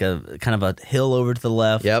 like a kind of a hill over to the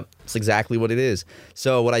left. Yep, it's exactly what it is.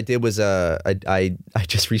 So what I did was I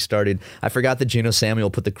just restarted. I forgot that Gino Samuel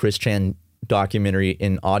put the Chris Chan documentary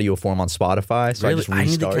in audio form on Spotify, so Really? I just I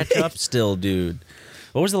need to restarted. catch up still, dude.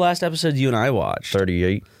 What was the last episode you and I watched?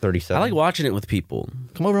 38, 37. I like watching it with people.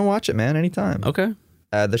 Come over and watch it, man, anytime. Okay.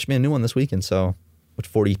 There should be a new one this weekend, so which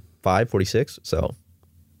 45, 46, so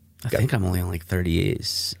I think I'm only on like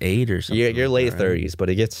 38 or something. you're like late that, right? 30s, but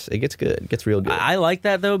it gets good. It gets real good. I like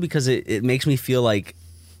that though because it makes me feel like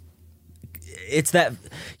it's that,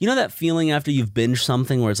 you know, that feeling after you've binged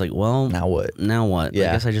something where it's like, well, Now what? I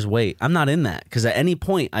Yeah. guess I just wait. I'm not in that because at any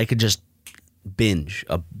point I could just binge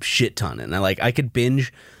a shit ton, and I could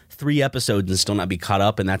binge 3 episodes and still not be caught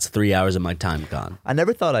up, and that's 3 hours of my time gone. I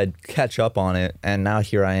never thought I'd catch up on it, and now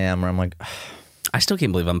here I am where I'm like, I still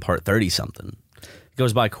can't believe I'm part 30 something. It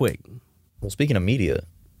goes by quick. well, speaking of media,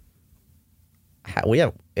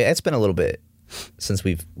 it's been a little bit since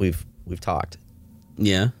we've talked.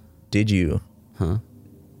 Yeah. Did you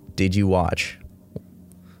watch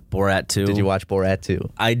Borat 2. Did you watch Borat 2?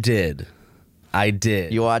 I did.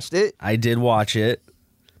 You watched it? I did watch it.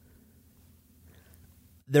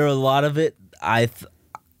 There are a lot of it.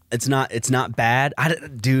 It's not bad.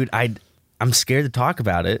 I'm scared to talk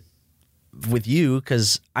about it with you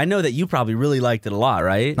because I know that you probably really liked it a lot,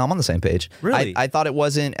 right? No, I'm on the same page. Really? I thought it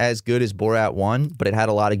wasn't as good as Borat 1, but it had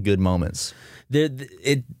a lot of good moments.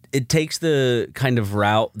 It takes the kind of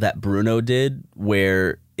route that Bruno did,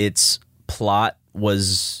 where its plot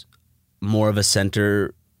was more of a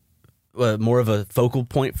focal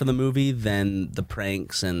point for the movie than the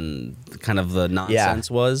pranks and kind of the nonsense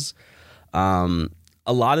was. A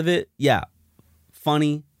lot of it,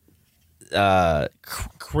 funny,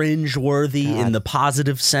 cringe-worthy in the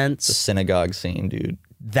positive The sense. synagogue scene, dude.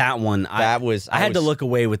 That one, I had to look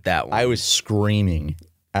away with that one. I was screaming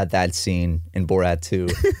at that scene in Borat 2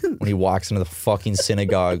 when he walks into the fucking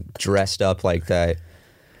synagogue dressed up like that.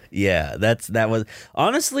 Yeah, that was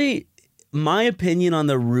honestly my opinion on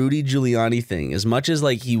the Rudy Giuliani thing. As much as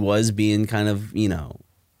like he was being kind of,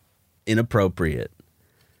 inappropriate,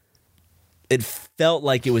 it felt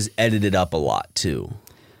like it was edited up a lot too.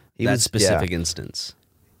 That specific instance.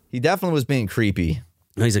 He definitely was being creepy.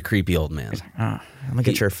 He's a creepy old man. I'm gonna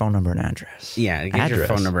get your phone number and address. Yeah, get your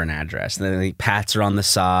phone number and address. And then he pats her on the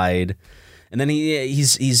side. And then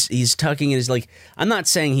he's tucking it. He's like, I'm not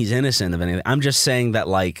saying he's innocent of anything. I'm just saying that,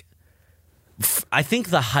 like, I think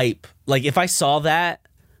the hype, like, if I saw that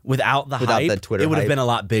without the hype, that Twitter it would have hype. been a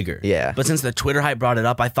lot bigger. Yeah. But since the Twitter hype brought it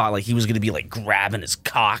up, I thought, like, he was going to be, like, grabbing his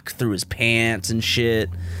cock through his pants and shit,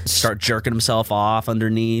 start jerking himself off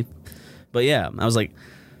underneath. But yeah, I was like,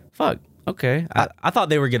 fuck, okay. I thought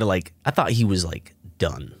they were going to, like, I thought he was, like,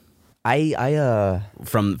 done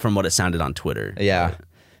from what it sounded on Twitter. Yeah.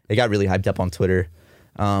 It got really hyped up on Twitter.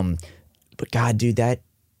 But God, dude, that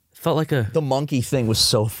Felt like the monkey thing was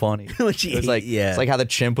so funny. It was like, yeah. It's like how the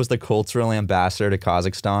chimp was the cultural ambassador to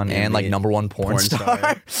Kazakhstan and like number one porn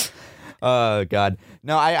star. Oh God,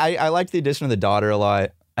 no, I liked the addition of the daughter a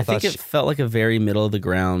lot. I think it felt like a very middle of the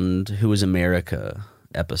ground Who Was America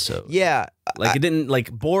episode. Yeah. Like it didn't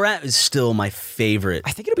like Borat is still my favorite.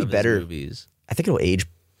 I think it'll be of his better. Movies. I think it'll age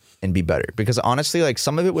and be better because honestly, like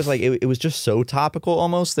some of it was like it was just so topical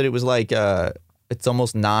almost that it was like it's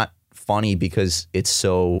almost not funny because it's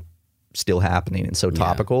so still happening and so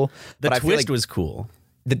topical. The but I feel twist like was cool.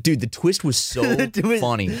 the twist was so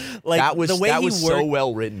funny. Like, that was the way that he was so worked-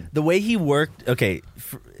 well written. The way he worked. Okay.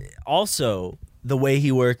 Also, the way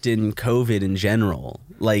he worked in COVID in general,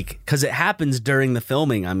 like because it happens during the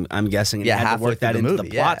filming. I'm guessing. And Yeah, he had to halfway work through that the into movie.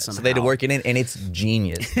 the plot yeah. somehow. So they had to work it in, and it's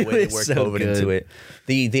genius the way they was worked so COVID good. into it.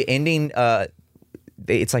 The ending.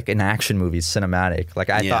 It's like an action movie, it's cinematic. Like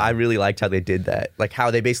I thought, I really liked how they did that. Like how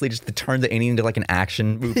they basically just turned the ending into like an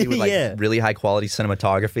action movie with like really high quality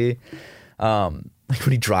cinematography. Like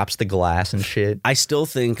when he drops the glass and shit. I still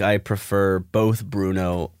think I prefer both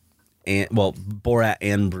Bruno and Borat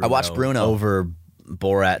and Bruno. I watched Bruno over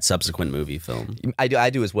Borat's subsequent movie film. I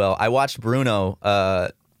do as well. I watched Bruno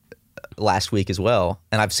last week as well,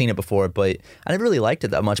 and I've seen it before, but I never really liked it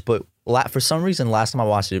that much. But for some reason, last time I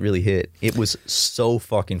watched it, it really hit. It was so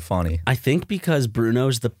fucking funny. I think because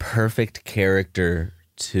Bruno's the perfect character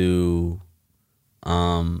to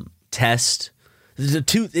test.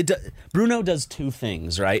 Bruno does two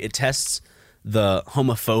things, right? It tests the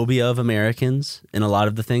homophobia of Americans in a lot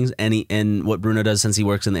of the things, and what Bruno does since he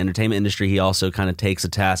works in the entertainment industry, he also kind of takes a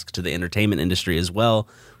task to the entertainment industry as well.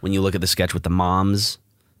 When you look at the sketch with the moms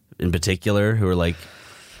in particular, who are like,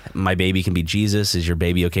 my baby can be Jesus. Is your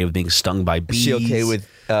baby okay with being stung by bees? Is she okay with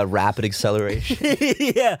rapid acceleration?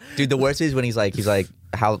 Yeah. Dude, the worst is when he's like,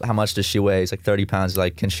 how much does she weigh? He's like 30 pounds. He's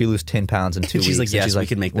like, can she lose 10 pounds in 2 weeks? She's like, And yes, she's we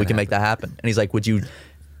can make that happen. And he's like,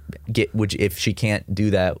 if she can't do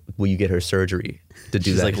that, will you get her surgery to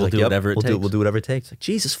do She's that? like, He's we'll do whatever it takes. We'll do whatever it takes. Like,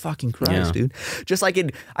 Jesus fucking Christ, Yeah. dude. Just like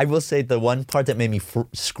I will say the one part that made me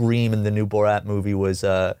scream in the new Borat movie was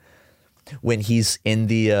when he's in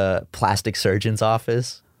the plastic surgeon's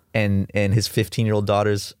office and his 15-year-old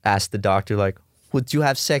daughters ask the doctor like, would you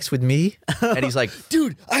have sex with me? And he's like,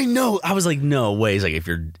 dude, I know. I was like, no way. He's like, if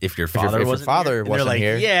your father wasn't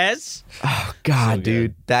here, yes. Oh God, So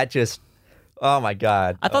dude, that just, oh my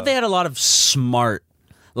God. I thought they had a lot of smart,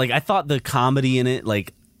 like I thought the comedy in it,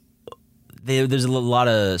 like there's a lot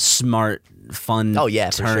of smart, fun. Oh, yeah,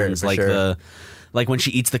 for sure, turns, for like sure. like when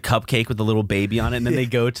she eats the cupcake with the little baby on it, and then they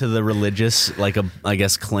go to the religious, like I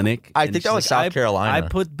guess clinic. I and think she's that was South I Carolina.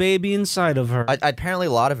 put baby inside of her. Apparently,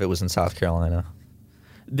 a lot of it was in South Carolina.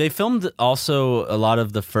 They filmed also a lot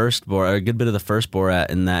of the first Borat, a good bit of the first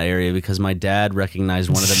Borat in that area because my dad recognized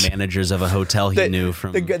one of the managers of a hotel he knew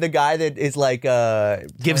from. The guy that is like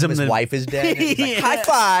Gives him his the- wife is dead. And he's like, Yeah. high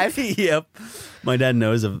five. Yep. My dad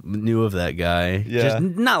knew of that guy. Yeah. Just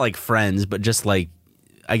not like friends, but just like,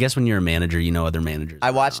 I guess when you're a manager, you know other managers.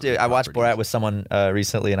 I watched around it. I watched properties. Borat with someone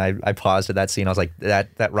recently, and I paused at that scene. I was like, that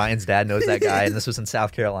Ryan's dad knows that guy, and this was in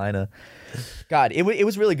South Carolina. God, it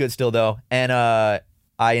was really good still though, and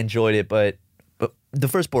I enjoyed it. But the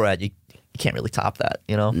first Borat, you can't really top that,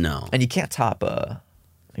 you know? No. And you can't top. I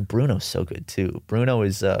mean, Bruno's so good too. Bruno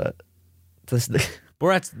is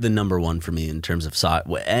Borat's the number one for me in terms of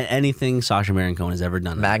anything Sacha Baron Cohen has ever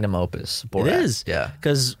done. magnum opus. Borat. It is. Yeah.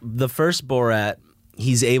 Because the first Borat,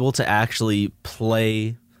 he's able to actually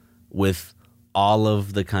play with all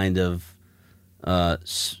of the kind of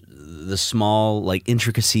the small like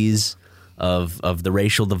intricacies of the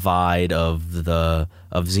racial divide, of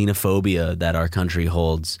xenophobia that our country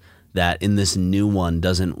holds, that in this new one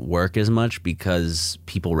doesn't work as much because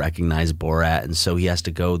people recognize Borat, and so he has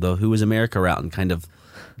to go the Who Was America route and kind of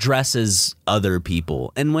dress as other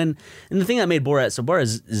people. And the thing that made Borat so Borat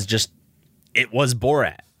is just, it was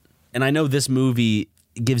Borat. And I know this movie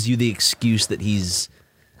gives you the excuse that he's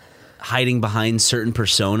hiding behind certain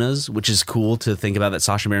personas, which is cool to think about, that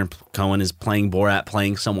Sacha Baron Cohen is playing Borat,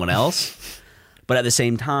 playing someone else. But at the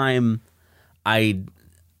same time,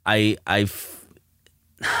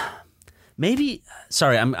 maybe,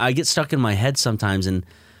 sorry, I get stuck in my head sometimes, and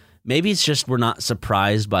maybe it's just we're not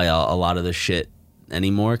surprised by a lot of the shit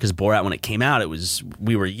anymore, because Borat, when it came out,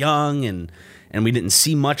 we were young and we didn't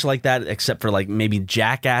see much like that except for like maybe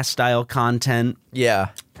Jackass style content. Yeah.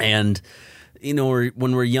 And you know,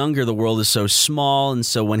 when we're younger, the world is so small, and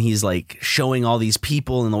so when he's like showing all these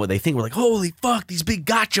people and what they think, we're like, holy fuck, these big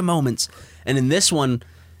gotcha moments. And in this one,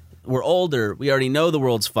 we're older, we already know the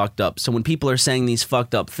world's fucked up, so when people are saying these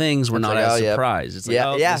fucked up things, we're not as surprised. It's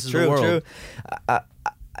like, this is the world. True.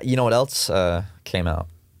 You know what else came out?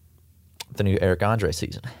 The new Eric Andre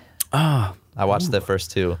season. Oh, I watched the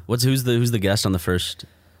first two. who's the guest on the first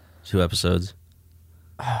two episodes?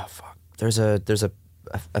 Oh fuck. There's a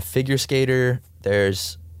figure skater.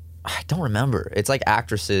 There's I don't remember. It's like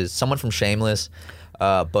actresses, someone from Shameless,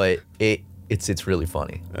 but it's really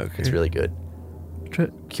funny. Okay. It's really good.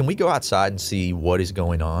 Can we go outside and see what is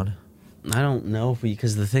going on? I don't know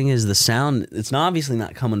because the thing is the sound. It's obviously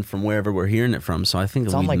not coming from wherever we're hearing it from. So I think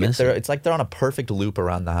we'd miss it. It's like they're on a perfect loop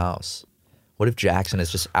around the house. What if Jackson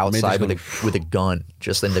is just outside with a gun,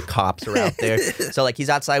 just then the cops are out there? So like he's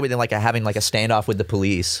outside with having like a standoff with the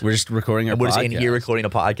police. We're just recording our and we're podcast. just in here recording a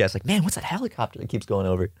podcast. Like, man, what's that helicopter that keeps going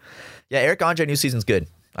over? Yeah, Eric Andre new season's good.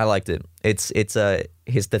 I liked it.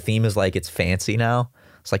 The theme is like it's fancy now.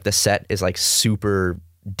 It's like the set is like super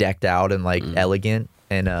decked out and like elegant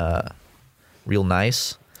and real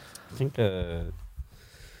nice. I think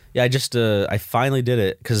yeah, I finally did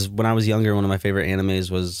it because when I was younger, one of my favorite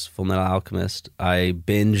animes was Full Metal Alchemist. I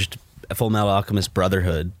binged Full Metal Alchemist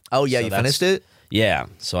Brotherhood. Oh yeah, so you finished it? Yeah,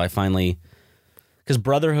 so I finally, because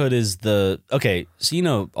Brotherhood is okay, so you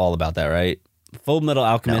know all about that, right? Full Metal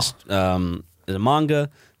Alchemist is a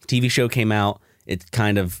manga. TV show came out. It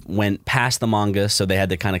kind of went past the manga, so they had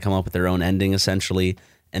to kind of come up with their own ending essentially.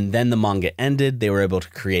 And then the manga ended. They were able to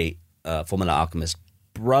create Full Metal Alchemist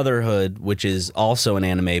Brotherhood, which is also an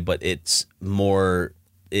anime, but it's more,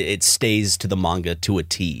 it stays to the manga to a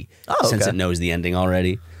T since it knows the ending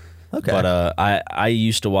already. Okay. But I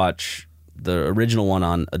used to watch the original one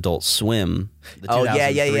on Adult Swim. Oh yeah.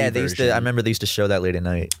 I remember they used to show that late at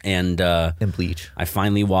night. And in Bleach. I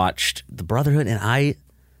finally watched the Brotherhood, and I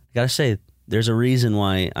gotta say, there's a reason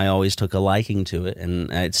why I always took a liking to it,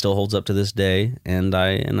 and it still holds up to this day. And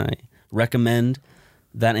I recommend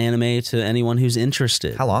that anime to anyone who's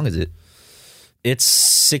interested. How long is it? It's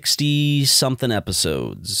 60-something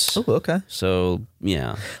episodes. Oh, okay. So,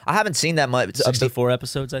 yeah. I haven't seen that much. 64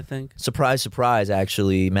 episodes, I think. Surprise, surprise,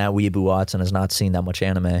 actually. Matt Weeaboo Watson has not seen that much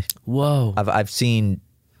anime. Whoa. I've seen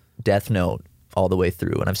Death Note all the way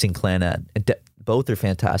through, and I've seen Clannad. Both are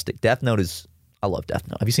fantastic. Death Note is... I love Death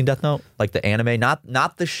Note. Have you seen Death Note? Like the anime? Not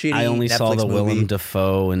the shitty I only Netflix saw the movie. Willem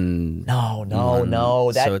Dafoe and...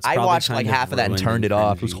 No. So it's I probably watched like kind of half of that and ruined turned it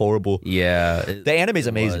off. It was cringy. horrible. Yeah. The anime's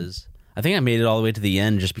amazing. I think I made it all the way to the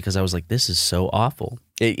end just because I was like, this is so awful.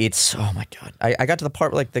 It's oh my god. I got to the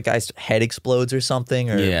part where like the guy's head explodes or something,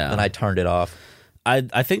 and I turned it off.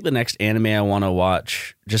 I think the next anime I want to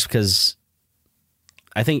watch, just because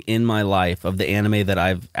I think in my life of the anime that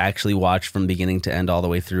I've actually watched from beginning to end all the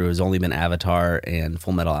way through has only been Avatar and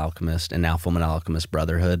Full Metal Alchemist, and now Full Metal Alchemist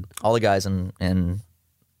Brotherhood. All the guys in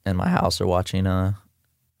my house are watching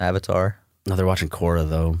Avatar. No, they're watching Korra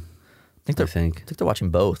though. I think they're watching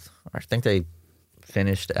both. I think they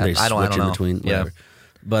finished. They I don't know. in between. Whatever. Yeah.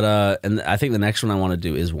 But and I think the next one I want to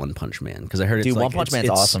do is One Punch Man because I heard it's One Punch Man's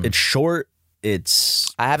awesome. It's short.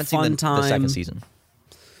 It's I haven't seen the second season.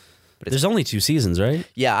 But there's only 2 seasons, right?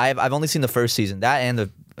 Yeah, I've only seen the first season. That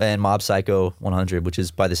and Mob Psycho 100, which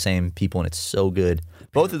is by the same people, and it's so good.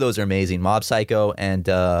 Both of those are amazing. Mob Psycho and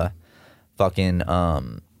One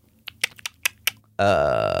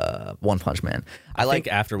Punch Man. I think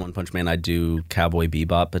after One Punch Man, I'd do Cowboy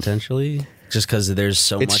Bebop potentially, just because there's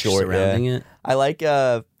so much short, surrounding it. I like.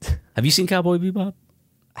 Have you seen Cowboy Bebop?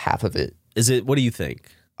 Half of it. Is it? What do you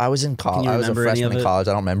think? I was in college. I was a freshman in college.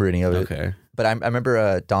 I don't remember any of it. Okay. But I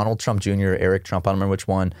remember Donald Trump Jr., Eric Trump, I don't remember which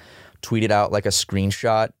one, tweeted out like a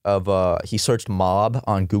screenshot of he searched mob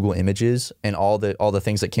on Google Images, and all the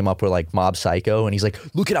things that came up were like Mob Psycho, and he's like,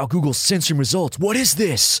 look at how Google's censoring results. What is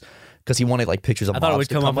this? Because he wanted like pictures of mobs. I thought it would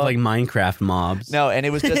come up with like Minecraft mobs. No, and it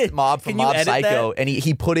was just mob from Mob Psycho, and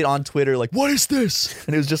he put it on Twitter like, what is this?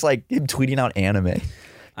 And it was just like him tweeting out anime.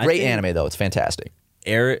 Great anime though, it's fantastic.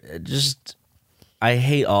 I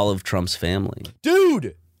hate all of Trump's family.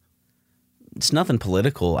 Dude! It's nothing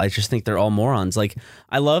political. I just think they're all morons. Like,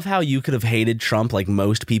 I love how you could have hated Trump like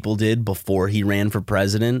most people did before he ran for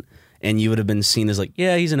president, and you would have been seen as like,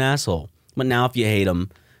 yeah, he's an asshole. But now if you hate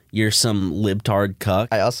him, you're some libtard cuck.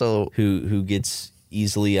 I also who gets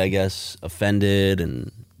easily, I guess, offended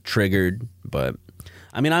and triggered. But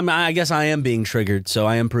I mean, I guess I am being triggered, so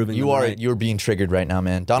I am proving you're being triggered right now,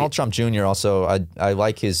 man. Donald Trump Jr. also, I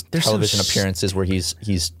like his television appearances where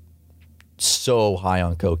he's so high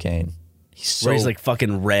on cocaine. Where he's like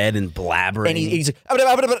fucking red and blabbering. And he's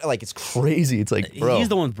like, it's crazy. It's like, bro. He's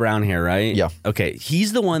the one with brown hair, right? Yeah. Okay.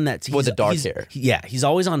 He's the one that's... with the dark hair. Yeah. He's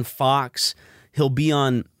always on Fox. He'll be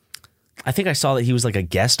on... I think I saw that he was like a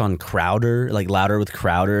guest on Crowder, like Louder with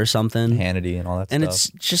Crowder or something. Hannity and all that and stuff. And it's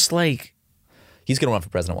just like... He's going to run for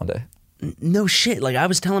president one day. No shit. Like I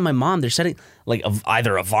was telling my mom, they're setting... Like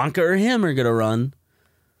either Ivanka or him are going to run.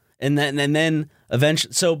 And then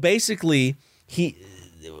eventually... So basically, he...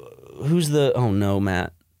 Who's the... Oh, no,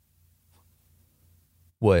 Matt.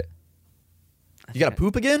 What? You got to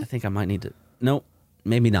poop again? I think I might need to... Nope.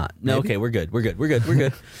 Maybe not. No, Maybe? okay, we're good. We're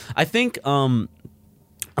good. I think.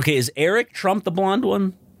 Okay, is Eric Trump the blonde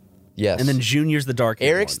one? Yes. And then Junior's the dark.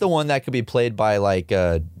 Eric's the one that could be played by like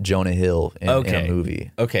Jonah Hill in a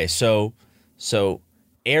movie. Okay, so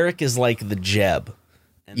Eric is like the Jeb.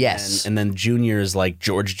 And Yes. then Junior is like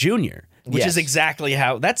George Jr., which Yes. is exactly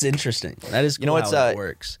how. That's interesting. That is cool, know how what's, that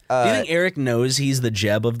works. Do you think Eric knows he's the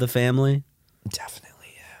Jeb of the family?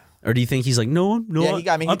 Definitely, yeah. Or do you think he's like, no,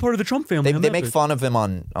 Yeah, I'm part of the Trump family. They make fun of him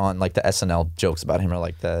on like the SNL jokes about him or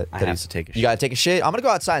like that. I that have he's- to take a You gotta take a shit. I'm gonna go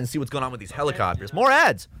outside and see what's going on with these helicopters. More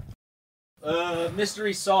ads.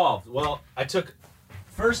 Mystery solved. Well,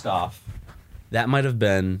 first off, that might have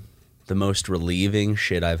been the most relieving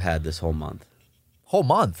shit I've had this whole month. Whole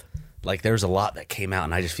month. Like, there's a lot that came out,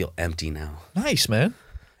 and I just feel empty now. Nice, man.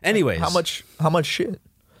 Anyways. How much shit?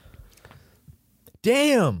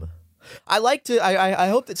 Damn. I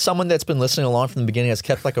hope that someone that's been listening along from the beginning has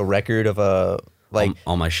kept like a record of like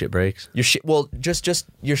all my shit breaks? your shit. Well, just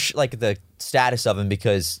your like the status of them,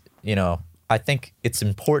 because I think it's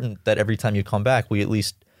important that every time you come back, we at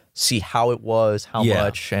least see how it was, how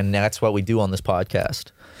much, and that's what we do on this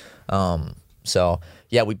podcast. So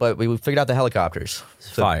yeah, we figured out the helicopters.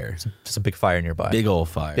 Fire. It's a big fire nearby. Big old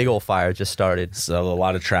fire. Big old fire just started. So a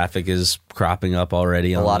lot of traffic is cropping up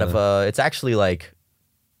already. A lot of it's actually like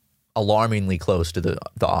alarmingly close to the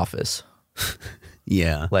office.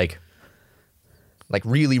 Yeah. Like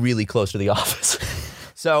really, really close to the office.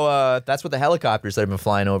 So that's what the helicopters that have been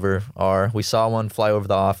flying over are. We saw one fly over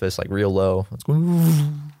the office, like real low.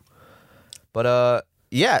 But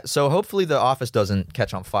yeah, so hopefully the office doesn't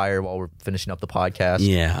catch on fire while we're finishing up the podcast.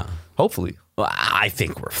 Yeah. Hopefully. Well, I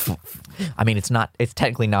think we're. I mean, it's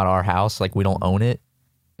technically not our house. Like, we don't own it.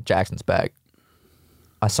 Jackson's back.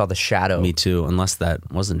 I saw the shadow. Me too, unless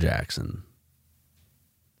that wasn't Jackson.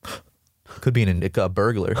 Could be a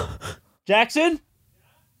burglar. Jackson?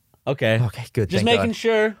 Okay. Okay, good. Just thank making God.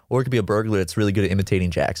 sure. Or it could be a burglar that's really good at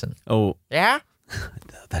imitating Jackson. Oh, Yeah?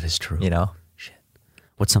 that is true. You know?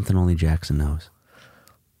 What's something only Jackson knows?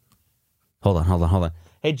 Hold on.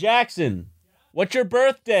 Hey, Jackson, what's your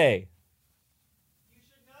birthday?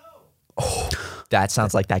 That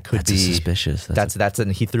sounds like that could That's be suspicious.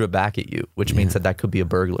 And he threw it back at you, which means that could be a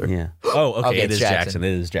burglar. Yeah. Oh, okay. Okay, It it's is Jackson. Jackson.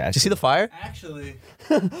 It is Jackson. Did you see the fire? Actually,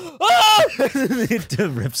 It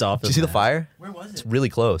rips off. Did you see the fire? where was It's it? really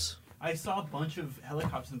close. I saw a bunch of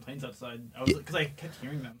helicopters and planes outside. I was because I kept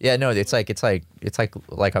hearing them. Yeah, no, it's like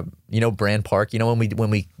a Brand Park. You know when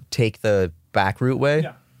we take the back route way?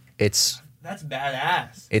 Yeah. It's That's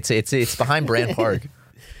badass. it's behind Brand Park.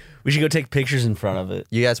 We should go take pictures in front of it.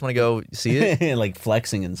 You guys want to go see it? Like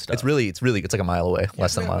flexing and stuff. It's like a mile away,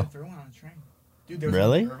 less than a I mile. went through one on a train. Dude, there was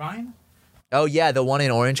Really? one in Irvine. Oh yeah, the one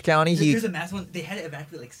in Orange County. There's a massive one. They had to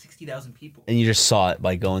evacuate like 60,000 people. And you just saw it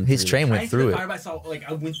by going His through train Trying went to through the it. fire, but I saw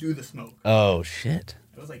I went through the smoke. Oh, shit.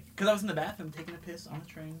 It was like because I was in the bathroom taking a piss on the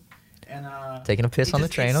train, and Taking a piss it on the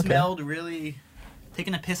just- train, It okay. smelled really.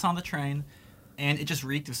 Taking a piss on the train, and it just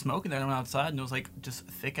reeked of smoke. And then I went outside, and it was like just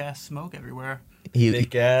thick ass smoke everywhere.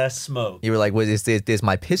 Thick ass smoke. You were like, "What is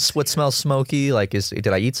my piss? What smells smoky? Like, did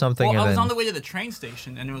I eat something?" Well, and I was then on the way to the train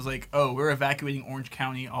station, and it was like, "Oh, we're evacuating Orange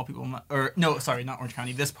County. All people, or no, sorry, not Orange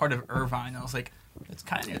County. This part of Irvine." I was like, "It's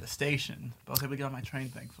kind of near the station," but I was able to get on my train,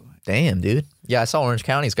 thankfully. damn, dude. Yeah, I saw Orange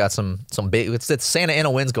County's got some big. It's Santa Ana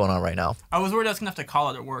winds going on right now. I was worried I was gonna have to call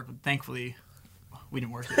out at work, but thankfully, we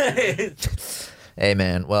didn't work. It. Hey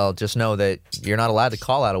man, well, just know that you're not allowed to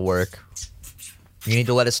call out of work. You need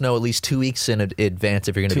to let us know at least 2 weeks in advance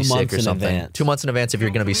if you're going to 2 be sick months or in something. advance. 2 months in advance if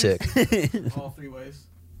you're going to be sick. All 3 ways.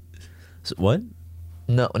 So, what?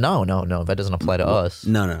 No, that doesn't apply to us.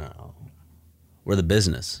 No. We're the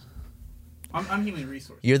business. I'm human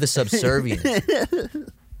resource. You're the subservient.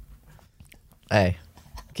 Hey,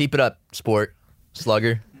 keep it up, sport,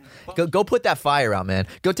 slugger. Go put that fire out, man.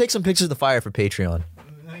 Go take some pictures of the fire for Patreon.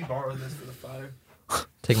 Let me borrow this for the fire.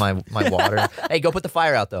 Take my water. Hey, go put the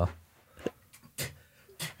fire out though.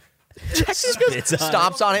 Jackson just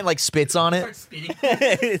stomps on it, like spits on Start it,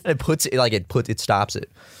 spitting. and it stops it.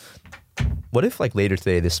 What if like later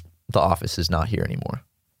today the office is not here anymore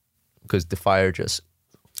because the fire just.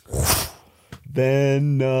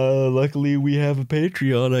 Then, luckily, we have a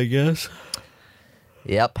Patreon, I guess.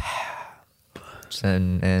 Yep.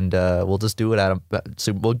 And we'll just do it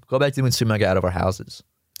so we'll go back to doing Sumega out of our houses.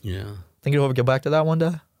 Yeah. Think you'll ever get back to that one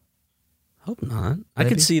day? Hope not. I Maybe.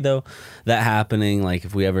 could see, though, that happening. Like,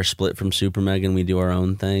 if we ever split from Super Mega and we do our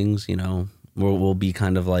own things, we'll be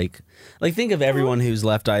kind of like think of everyone who's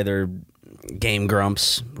left either Game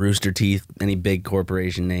Grumps, Rooster Teeth, any big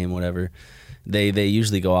corporation name, whatever. they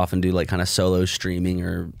usually go off and do like kind of solo streaming,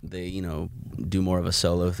 or they do more of a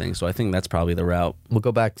solo thing. So I think that's probably the route. We'll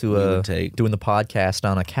go back to would take. doing the podcast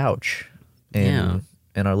on a couch in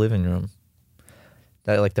our living room.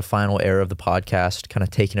 That like the final era of the podcast, kind of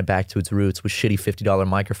taking it back to its roots with shitty $50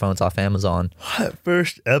 microphones off Amazon. That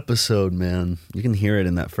first episode, man, you can hear it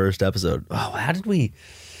in that first episode. Oh, how did we?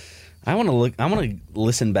 I want to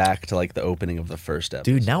listen back to like the opening of the first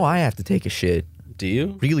episode. Dude, now I have to take a shit. Do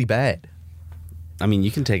you? Really bad. I mean, you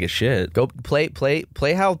can take a shit. Go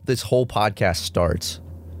play how this whole podcast starts.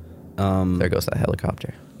 There goes that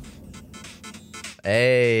helicopter.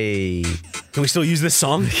 Hey. Can we still use this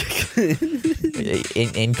song?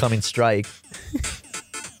 Incoming strike.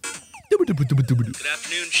 Good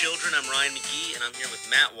afternoon, children. I'm Ryan McGee, and I'm here with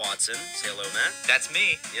Matt Watson. Say hello, Matt. That's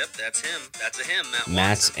me. Yep, that's him. That's a him, Matt Watson.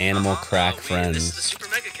 Matt's animal crack friend. This is the Super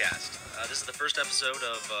Mega Cast. This is the first episode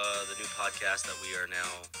of the new podcast that we are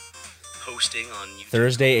now hosting on YouTube.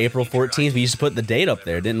 Thursday, April 14th. We used to put the date up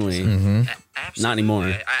there, didn't we? Mm-hmm. Absolutely. Not anymore.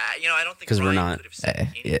 I don't think 'Cause we're Ryan not. could have said it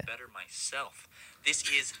any better myself. This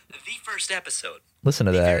is the first episode. Listen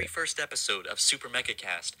to the that. very first episode of Super Mega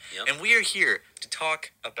Cast. Yep. And we are here to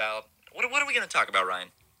talk about... What are we going to talk about, Ryan?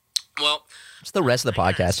 Well... It's the rest of the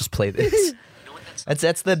podcast. Just play this. You know what,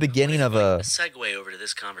 That's the beginning of a... segue over to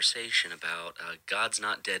this conversation about God's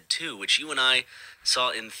Not Dead 2, which you and I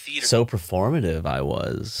saw in theater. So performative I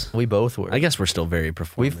was. We both were. I guess we're still very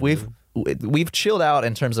performative. We've chilled out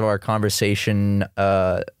in terms of our conversation.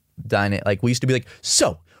 Like we used to be like,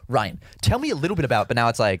 so Ryan, tell me a little bit about. But now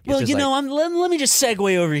it's like, Well, it's just let me just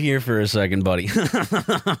segue over here for a second, buddy.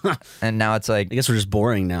 and now it's like, I guess we're just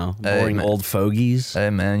boring now. Boring man. old fogies. hey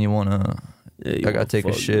man, you wanna? Yeah, you I gotta wanna take a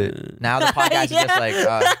fuck, shit. man. Now the podcast is just like,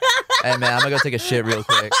 hey man, I'm gonna go take a shit real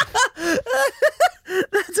quick.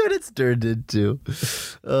 That's what it's turned into.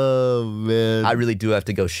 Oh man. I really do have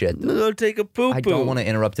to go shit. Though. Go take a poop. I don't want to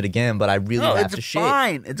interrupt it again, but I really have to shit.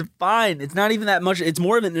 Fine. It's fine. It's not even that much. It's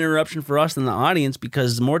more of an interruption for us than the audience,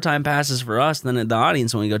 because more time passes for us than the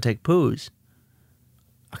audience when we go take poos.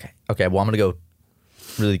 Okay. Well, I'm gonna go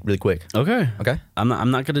really quick. Okay. Okay.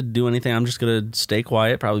 I'm not gonna do anything. I'm just gonna stay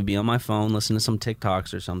quiet. Probably be on my phone, listen to some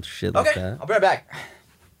TikToks or some shit like that. I'll be right back.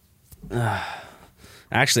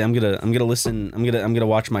 Actually, I'm gonna listen. I'm gonna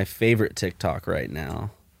watch my favorite TikTok right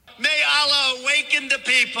now. May Allah awaken the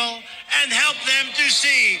people and help them to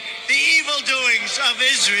see the evil doings of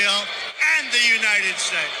Israel and the United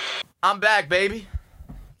States. I'm back, baby.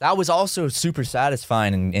 That was also super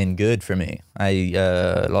satisfying and good for me.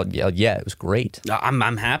 It was great.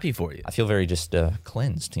 I'm happy for you. I feel very just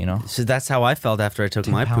cleansed, you know? So that's how I felt after I took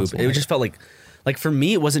my poop. pounds It just felt like for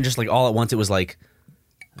me, it wasn't just like all at once. It was like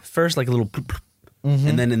first like a little,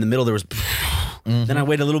 and then in the middle there was. Then I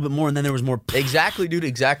waited a little bit more, and then there was more. Exactly, dude.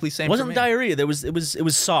 Exactly same. It wasn't for me. diarrhea. It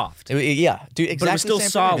was soft. Yeah, dude. Exactly. But it was still same for me,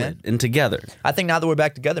 solid man. and together. I think now that we're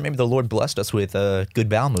back together, maybe the Lord blessed us with good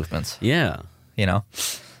bowel movements. Yeah. You know,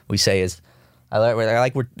 we say is, I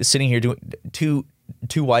like we're sitting here doing two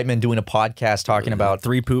white men doing a podcast talking about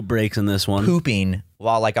 3 poop breaks in this one. pooping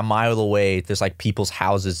while like a mile away there's like people's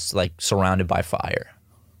houses like surrounded by fire.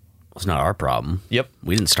 It's not our problem. Yep.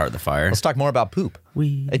 We didn't start the fire. Let's talk more about poop.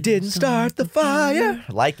 I didn't start the fire.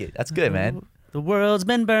 I like it. That's good, man. The world's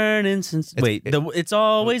been burning since. It's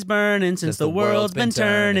always burning since the world's been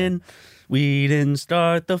turning. We didn't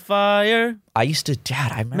start the fire. I used to,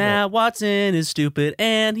 Dad, I remember. Matt Watson is stupid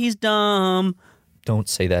and he's dumb. Don't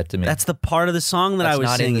say that to me. That's the part of the song that That's I was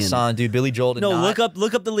not singing. in the song, dude. Billy Joel did not. No,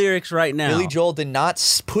 look up the lyrics right now. Billy Joel did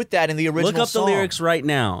not put that in the original Look up song. the lyrics right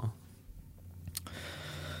now.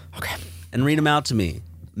 Okay. And read them out to me.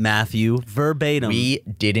 Matthew, verbatim. We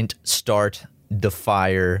didn't start the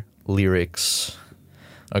fire lyrics.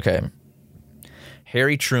 Okay.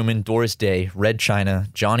 Harry Truman, Doris Day, Red China,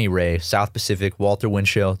 Johnny Ray, South Pacific, Walter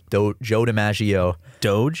Winchell, Joe DiMaggio,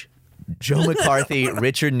 Doge? Joe McCarthy,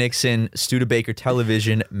 Richard Nixon, Studebaker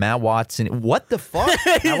Television, Matt Watson. What the fuck?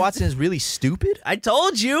 Matt Watson is really stupid? I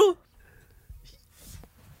told you.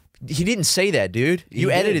 He didn't say that, dude. You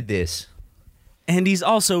did. edited this. And he's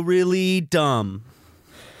also really dumb.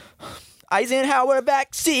 Eisenhower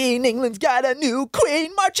vaccine, England's got a new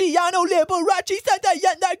queen, Marciano Liberace,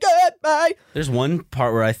 goodbye. There's one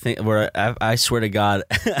part where I swear to God,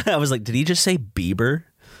 I was like, did he just say Bieber?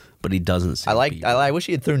 But he doesn't say Bieber. I wish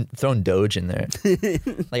he had thrown Doge in there.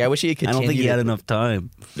 Like I wish he had continued. I don't think he had enough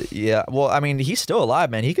time. Yeah, well, I mean, he's still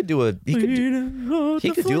alive, man. He could do like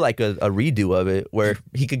a redo of it where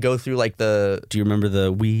he could go through like the. Do you remember the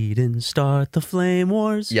 "We Didn't Start the Flame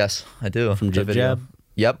Wars"? Yes, I do. From The Jib video. Jab.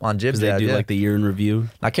 Yep, on Jib They Jab. do yeah. like the year in review.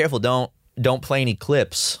 Now, careful, don't play any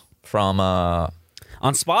clips from. On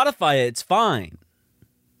Spotify, it's fine.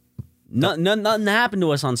 Nothing happened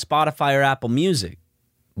to us on Spotify or Apple Music.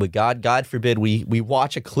 But God forbid we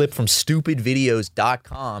watch a clip from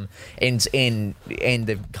stupidvideos.com and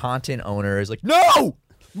the content owner is like, no,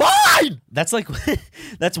 mine. That's like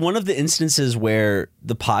that's one of the instances where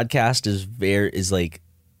the podcast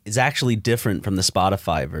is actually different from the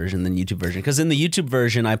Spotify version than YouTube version. Because in the YouTube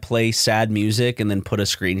version, I play sad music and then put a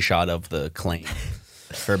screenshot of the claim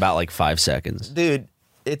for about like 5 seconds. Dude,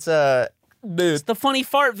 it's It's the funny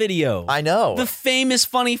fart video. I know. The famous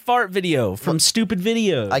funny fart video from Stupid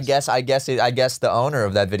Videos. I guess the owner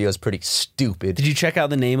of that video is pretty stupid. Did you check out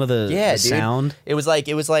the name of the sound? It was like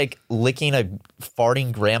licking a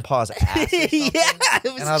farting grandpa's ass. Or something.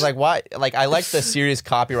 And I was like, why? Like, I liked the serious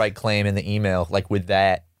copyright claim in the email, like with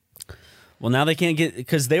that. Well, now they can't get,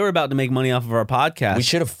 because they were about to make money off of our podcast. We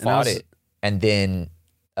should have fought it and then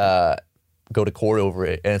go to court over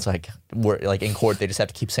it. And it's like, we're like in court, they just have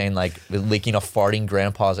to keep saying like licking a farting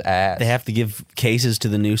grandpa's ass. They have to give cases to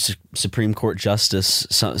the new Supreme Court justice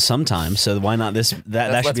sometime. So why not this?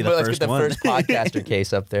 That should be the first one. Let's get the first podcaster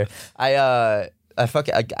case up there.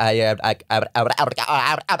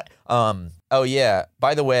 Oh yeah.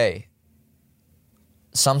 By the way,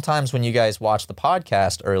 sometimes when you guys watch the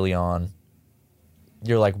podcast early on,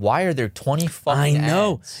 you're like, why are there 20 fucking I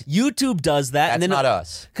know. ads? YouTube does that. That's and then not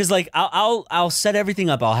us. Because like I'll set everything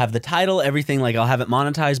up. I'll have the title, everything. Like I'll have it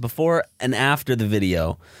monetized before and after the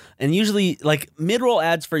video. And usually like mid-roll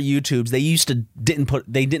ads for YouTubes,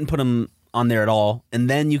 they didn't put them on there at all. And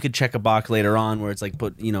then you could check a box later on where it's like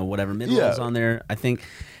put, whatever mid-rolls on there, I think.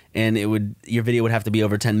 And your video would have to be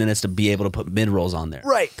over 10 minutes to be able to put mid-rolls on there.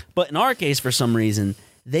 Right. But in our case, for some reason,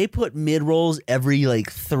 they put mid-rolls every like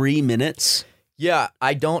 3 minutes. Yeah,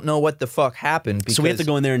 I don't know what the fuck happened. Because so we have to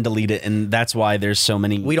go in there and delete it, and that's why there's so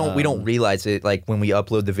many. We don't realize it like when we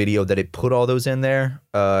upload the video that it put all those in there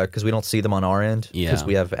because we don't see them on our end because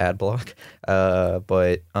we have ad block.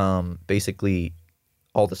 But basically,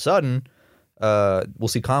 all of a sudden, we'll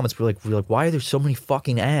see comments. We're like, why are there so many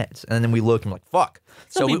fucking ads? And then we look and we're like, fuck.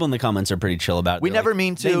 Some people in the comments are pretty chill about it. We never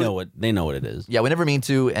mean to. They know what it is. Yeah, we never mean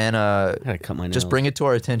to, and I gotta cut my nails. just bring it to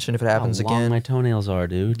our attention if it happens How long again. my toenails are,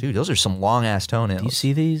 dude. Dude, those are some long ass toenails. Do you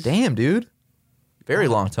see these? Damn, dude. Very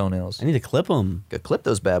long toenails. I need to clip them. Go clip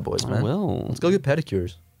those bad boys, man. I will. Let's go get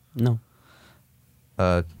pedicures. No.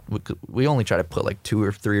 We only try to put like 2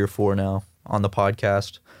 or 3 or 4 now on the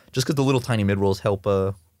podcast, just because the little tiny mid rolls help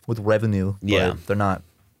with revenue. Yeah, but they're not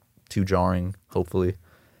too jarring. Hopefully.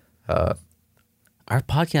 Our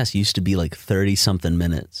podcast used to be like 30-something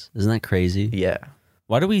minutes. Isn't that crazy? Yeah.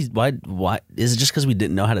 Why is it just because we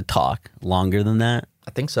didn't know how to talk longer than that?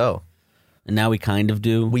 I think so. And now we kind of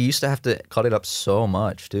do. We used to have to cut it up so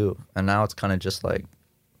much too, and now it's kind of just like,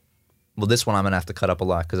 well, this one I'm gonna have to cut up a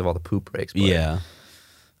lot because of all the poop breaks. But, yeah.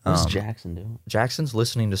 What's Jackson doing? Jackson's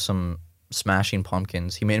listening to some Smashing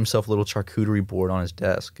Pumpkins. He made himself a little charcuterie board on his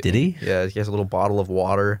desk. Did he? Yeah, he has a little bottle of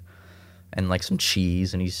water and like some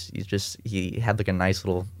cheese, and he had like a nice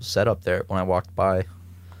little setup there when I walked by.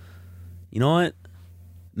 You know what,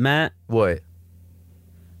 Matt? What?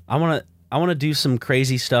 I want to do some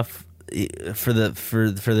crazy stuff for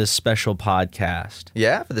this special podcast.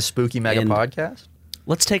 Yeah, for the Spooky Mega podcast.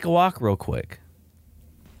 Let's take a walk real quick.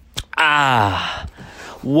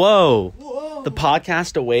 Whoa. The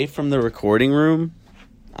podcast away from the recording room.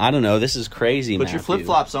 I don't know. This is crazy. Put your flip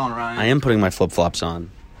flops on, Ryan. I am putting my flip flops on.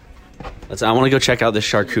 I want to go check out this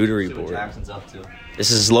charcuterie board. Jackson's up to. This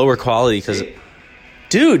is lower quality because,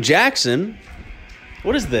 dude, Jackson,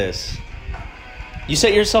 what is this? You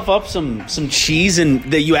set yourself up some cheese and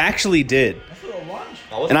that you actually did.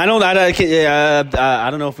 And I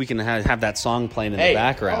don't know if we can have that song playing in the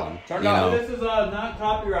background. Turn it on. This is not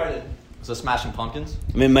copyrighted. So Smashing Pumpkins.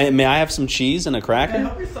 I mean, may I have some cheese and a cracker?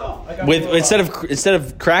 Help yourself. Instead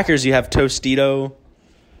of crackers, you have Tostito.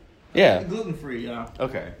 Yeah. Gluten free. Yeah.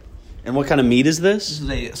 Okay. And what kind of meat is this? This is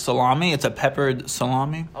a salami. It's a peppered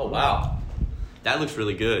salami. Oh wow, that looks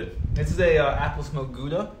really good. This is a apple smoked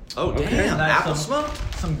Gouda. Oh damn, apple smoke.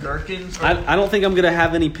 Some gherkins. I don't think I'm gonna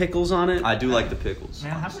have any pickles on it. I do like the pickles.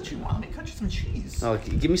 Man, how about you want me to cut you some cheese? Oh,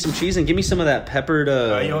 give me some cheese and give me some of that peppered.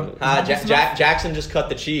 Jackson just cut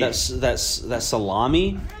the cheese. That's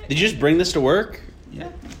salami. Did you just bring this to work? Yeah.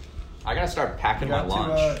 I gotta start packing my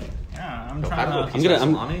lunch. Yeah, I'm trying to.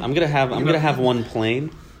 I'm gonna have one plain.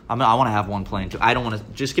 I want to have one plain too. I don't want to.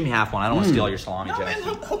 Just give me half one. I don't want to steal your salami, Jackson.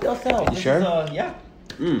 Help yourself. You sure? Yeah.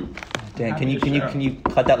 Dan, can you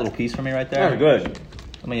cut that little piece for me right there? Oh, good.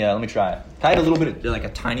 Let me try it. Can I have a little bit of like a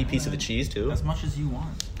tiny piece of the cheese too? As much as you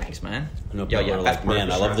want. Thanks, man. No Yeah, problem. that's Man,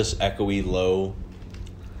 perfect, I love sure. this echoey low.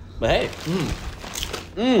 But hey,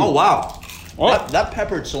 Oh wow, That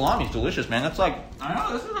peppered salami is delicious, man. That's like I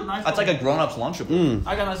know, this is a nice that's like a grown-up's lunchable.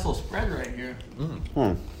 I got a nice little spread right here.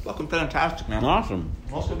 Fucking fantastic, man. Awesome.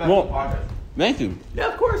 Let's go back Well- to the podcast. Thank you. Yeah,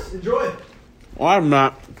 of course. Enjoy. Well, I'm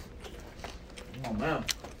not. Oh, man.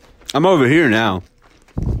 I'm over here now.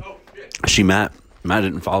 Oh, shit. Matt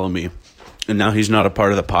didn't follow me, and now he's not a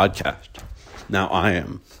part of the podcast. Now I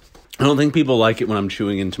am. I don't think people like it when I'm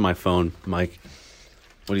chewing into my phone, Mike.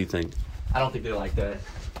 What do you think? I don't think they like that.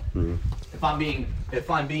 If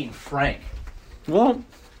I'm being frank, Well,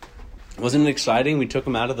 wasn't it exciting? We took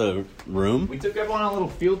him out of the room. we took everyone on a little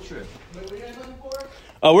field trip.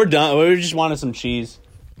 Oh, we're done. We just wanted some cheese.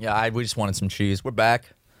 Yeah, we just wanted some cheese. We're back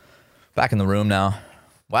in the room now.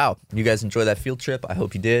 Wow, you guys enjoyed that field trip? I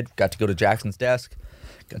hope you did. Got to go to Jackson's desk.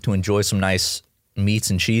 Got to enjoy some nice meats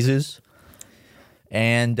and cheeses.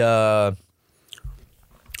 And I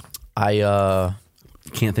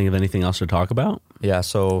Can't think of anything else to talk about. yeah,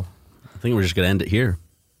 so I think we're just gonna end it here.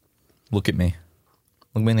 look at me.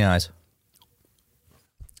 Look me in the eyes.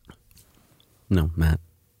 No, Matt.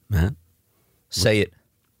 Say it.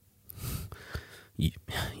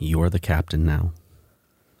 You're the captain now.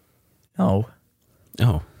 No.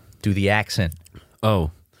 Oh. Do the accent.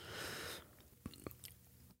 Oh.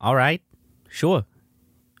 All right. Sure.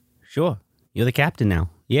 You're the captain now.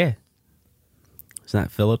 Yeah. Is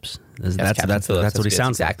that Phillips? That's Captain that's Phillips. what he That's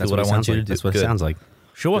sounds exactly like. what I want you to do. That's what it Good. sounds like.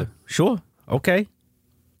 Sure. Okay.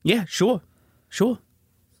 Yeah, sure.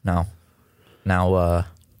 Now,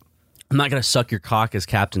 I'm not gonna suck your cock as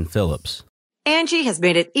Captain Phillips. Angie has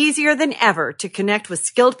made it easier than ever to connect with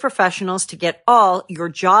skilled professionals to get all your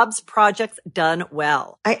jobs projects done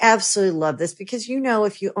well. I absolutely love this because, you know,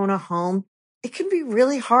 if you own a home, it can be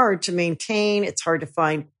really hard to maintain. It's hard to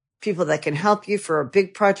find people that can help you for a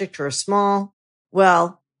big project or a small.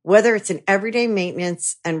 Well, whether it's in everyday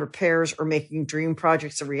maintenance and repairs or making dream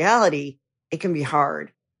projects a reality, it can be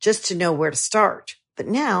hard just to know where to start. But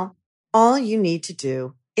now all you need to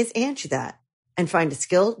do is Angie that and find a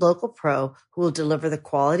skilled local pro who will deliver the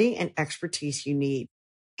quality and expertise you need.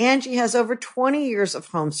 Angie has over 20 years of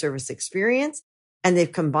home service experience, and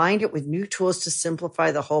they've combined it with new tools to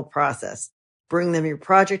simplify the whole process. Bring them your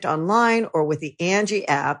project online or with the Angie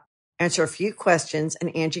app, answer a few questions,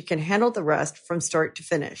 and Angie can handle the rest from start to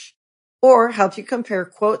finish. Or help you compare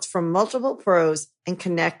quotes from multiple pros and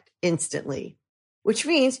connect instantly, which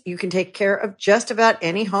means you can take care of just about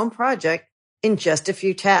any home project in just a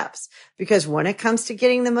few taps. Because when it comes to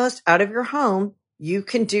getting the most out of your home, you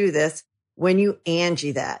can do this when you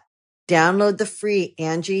Angie that. Download the free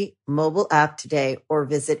Angie mobile app today or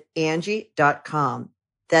visit Angie.com.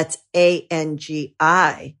 That's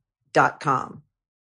ANGI.com.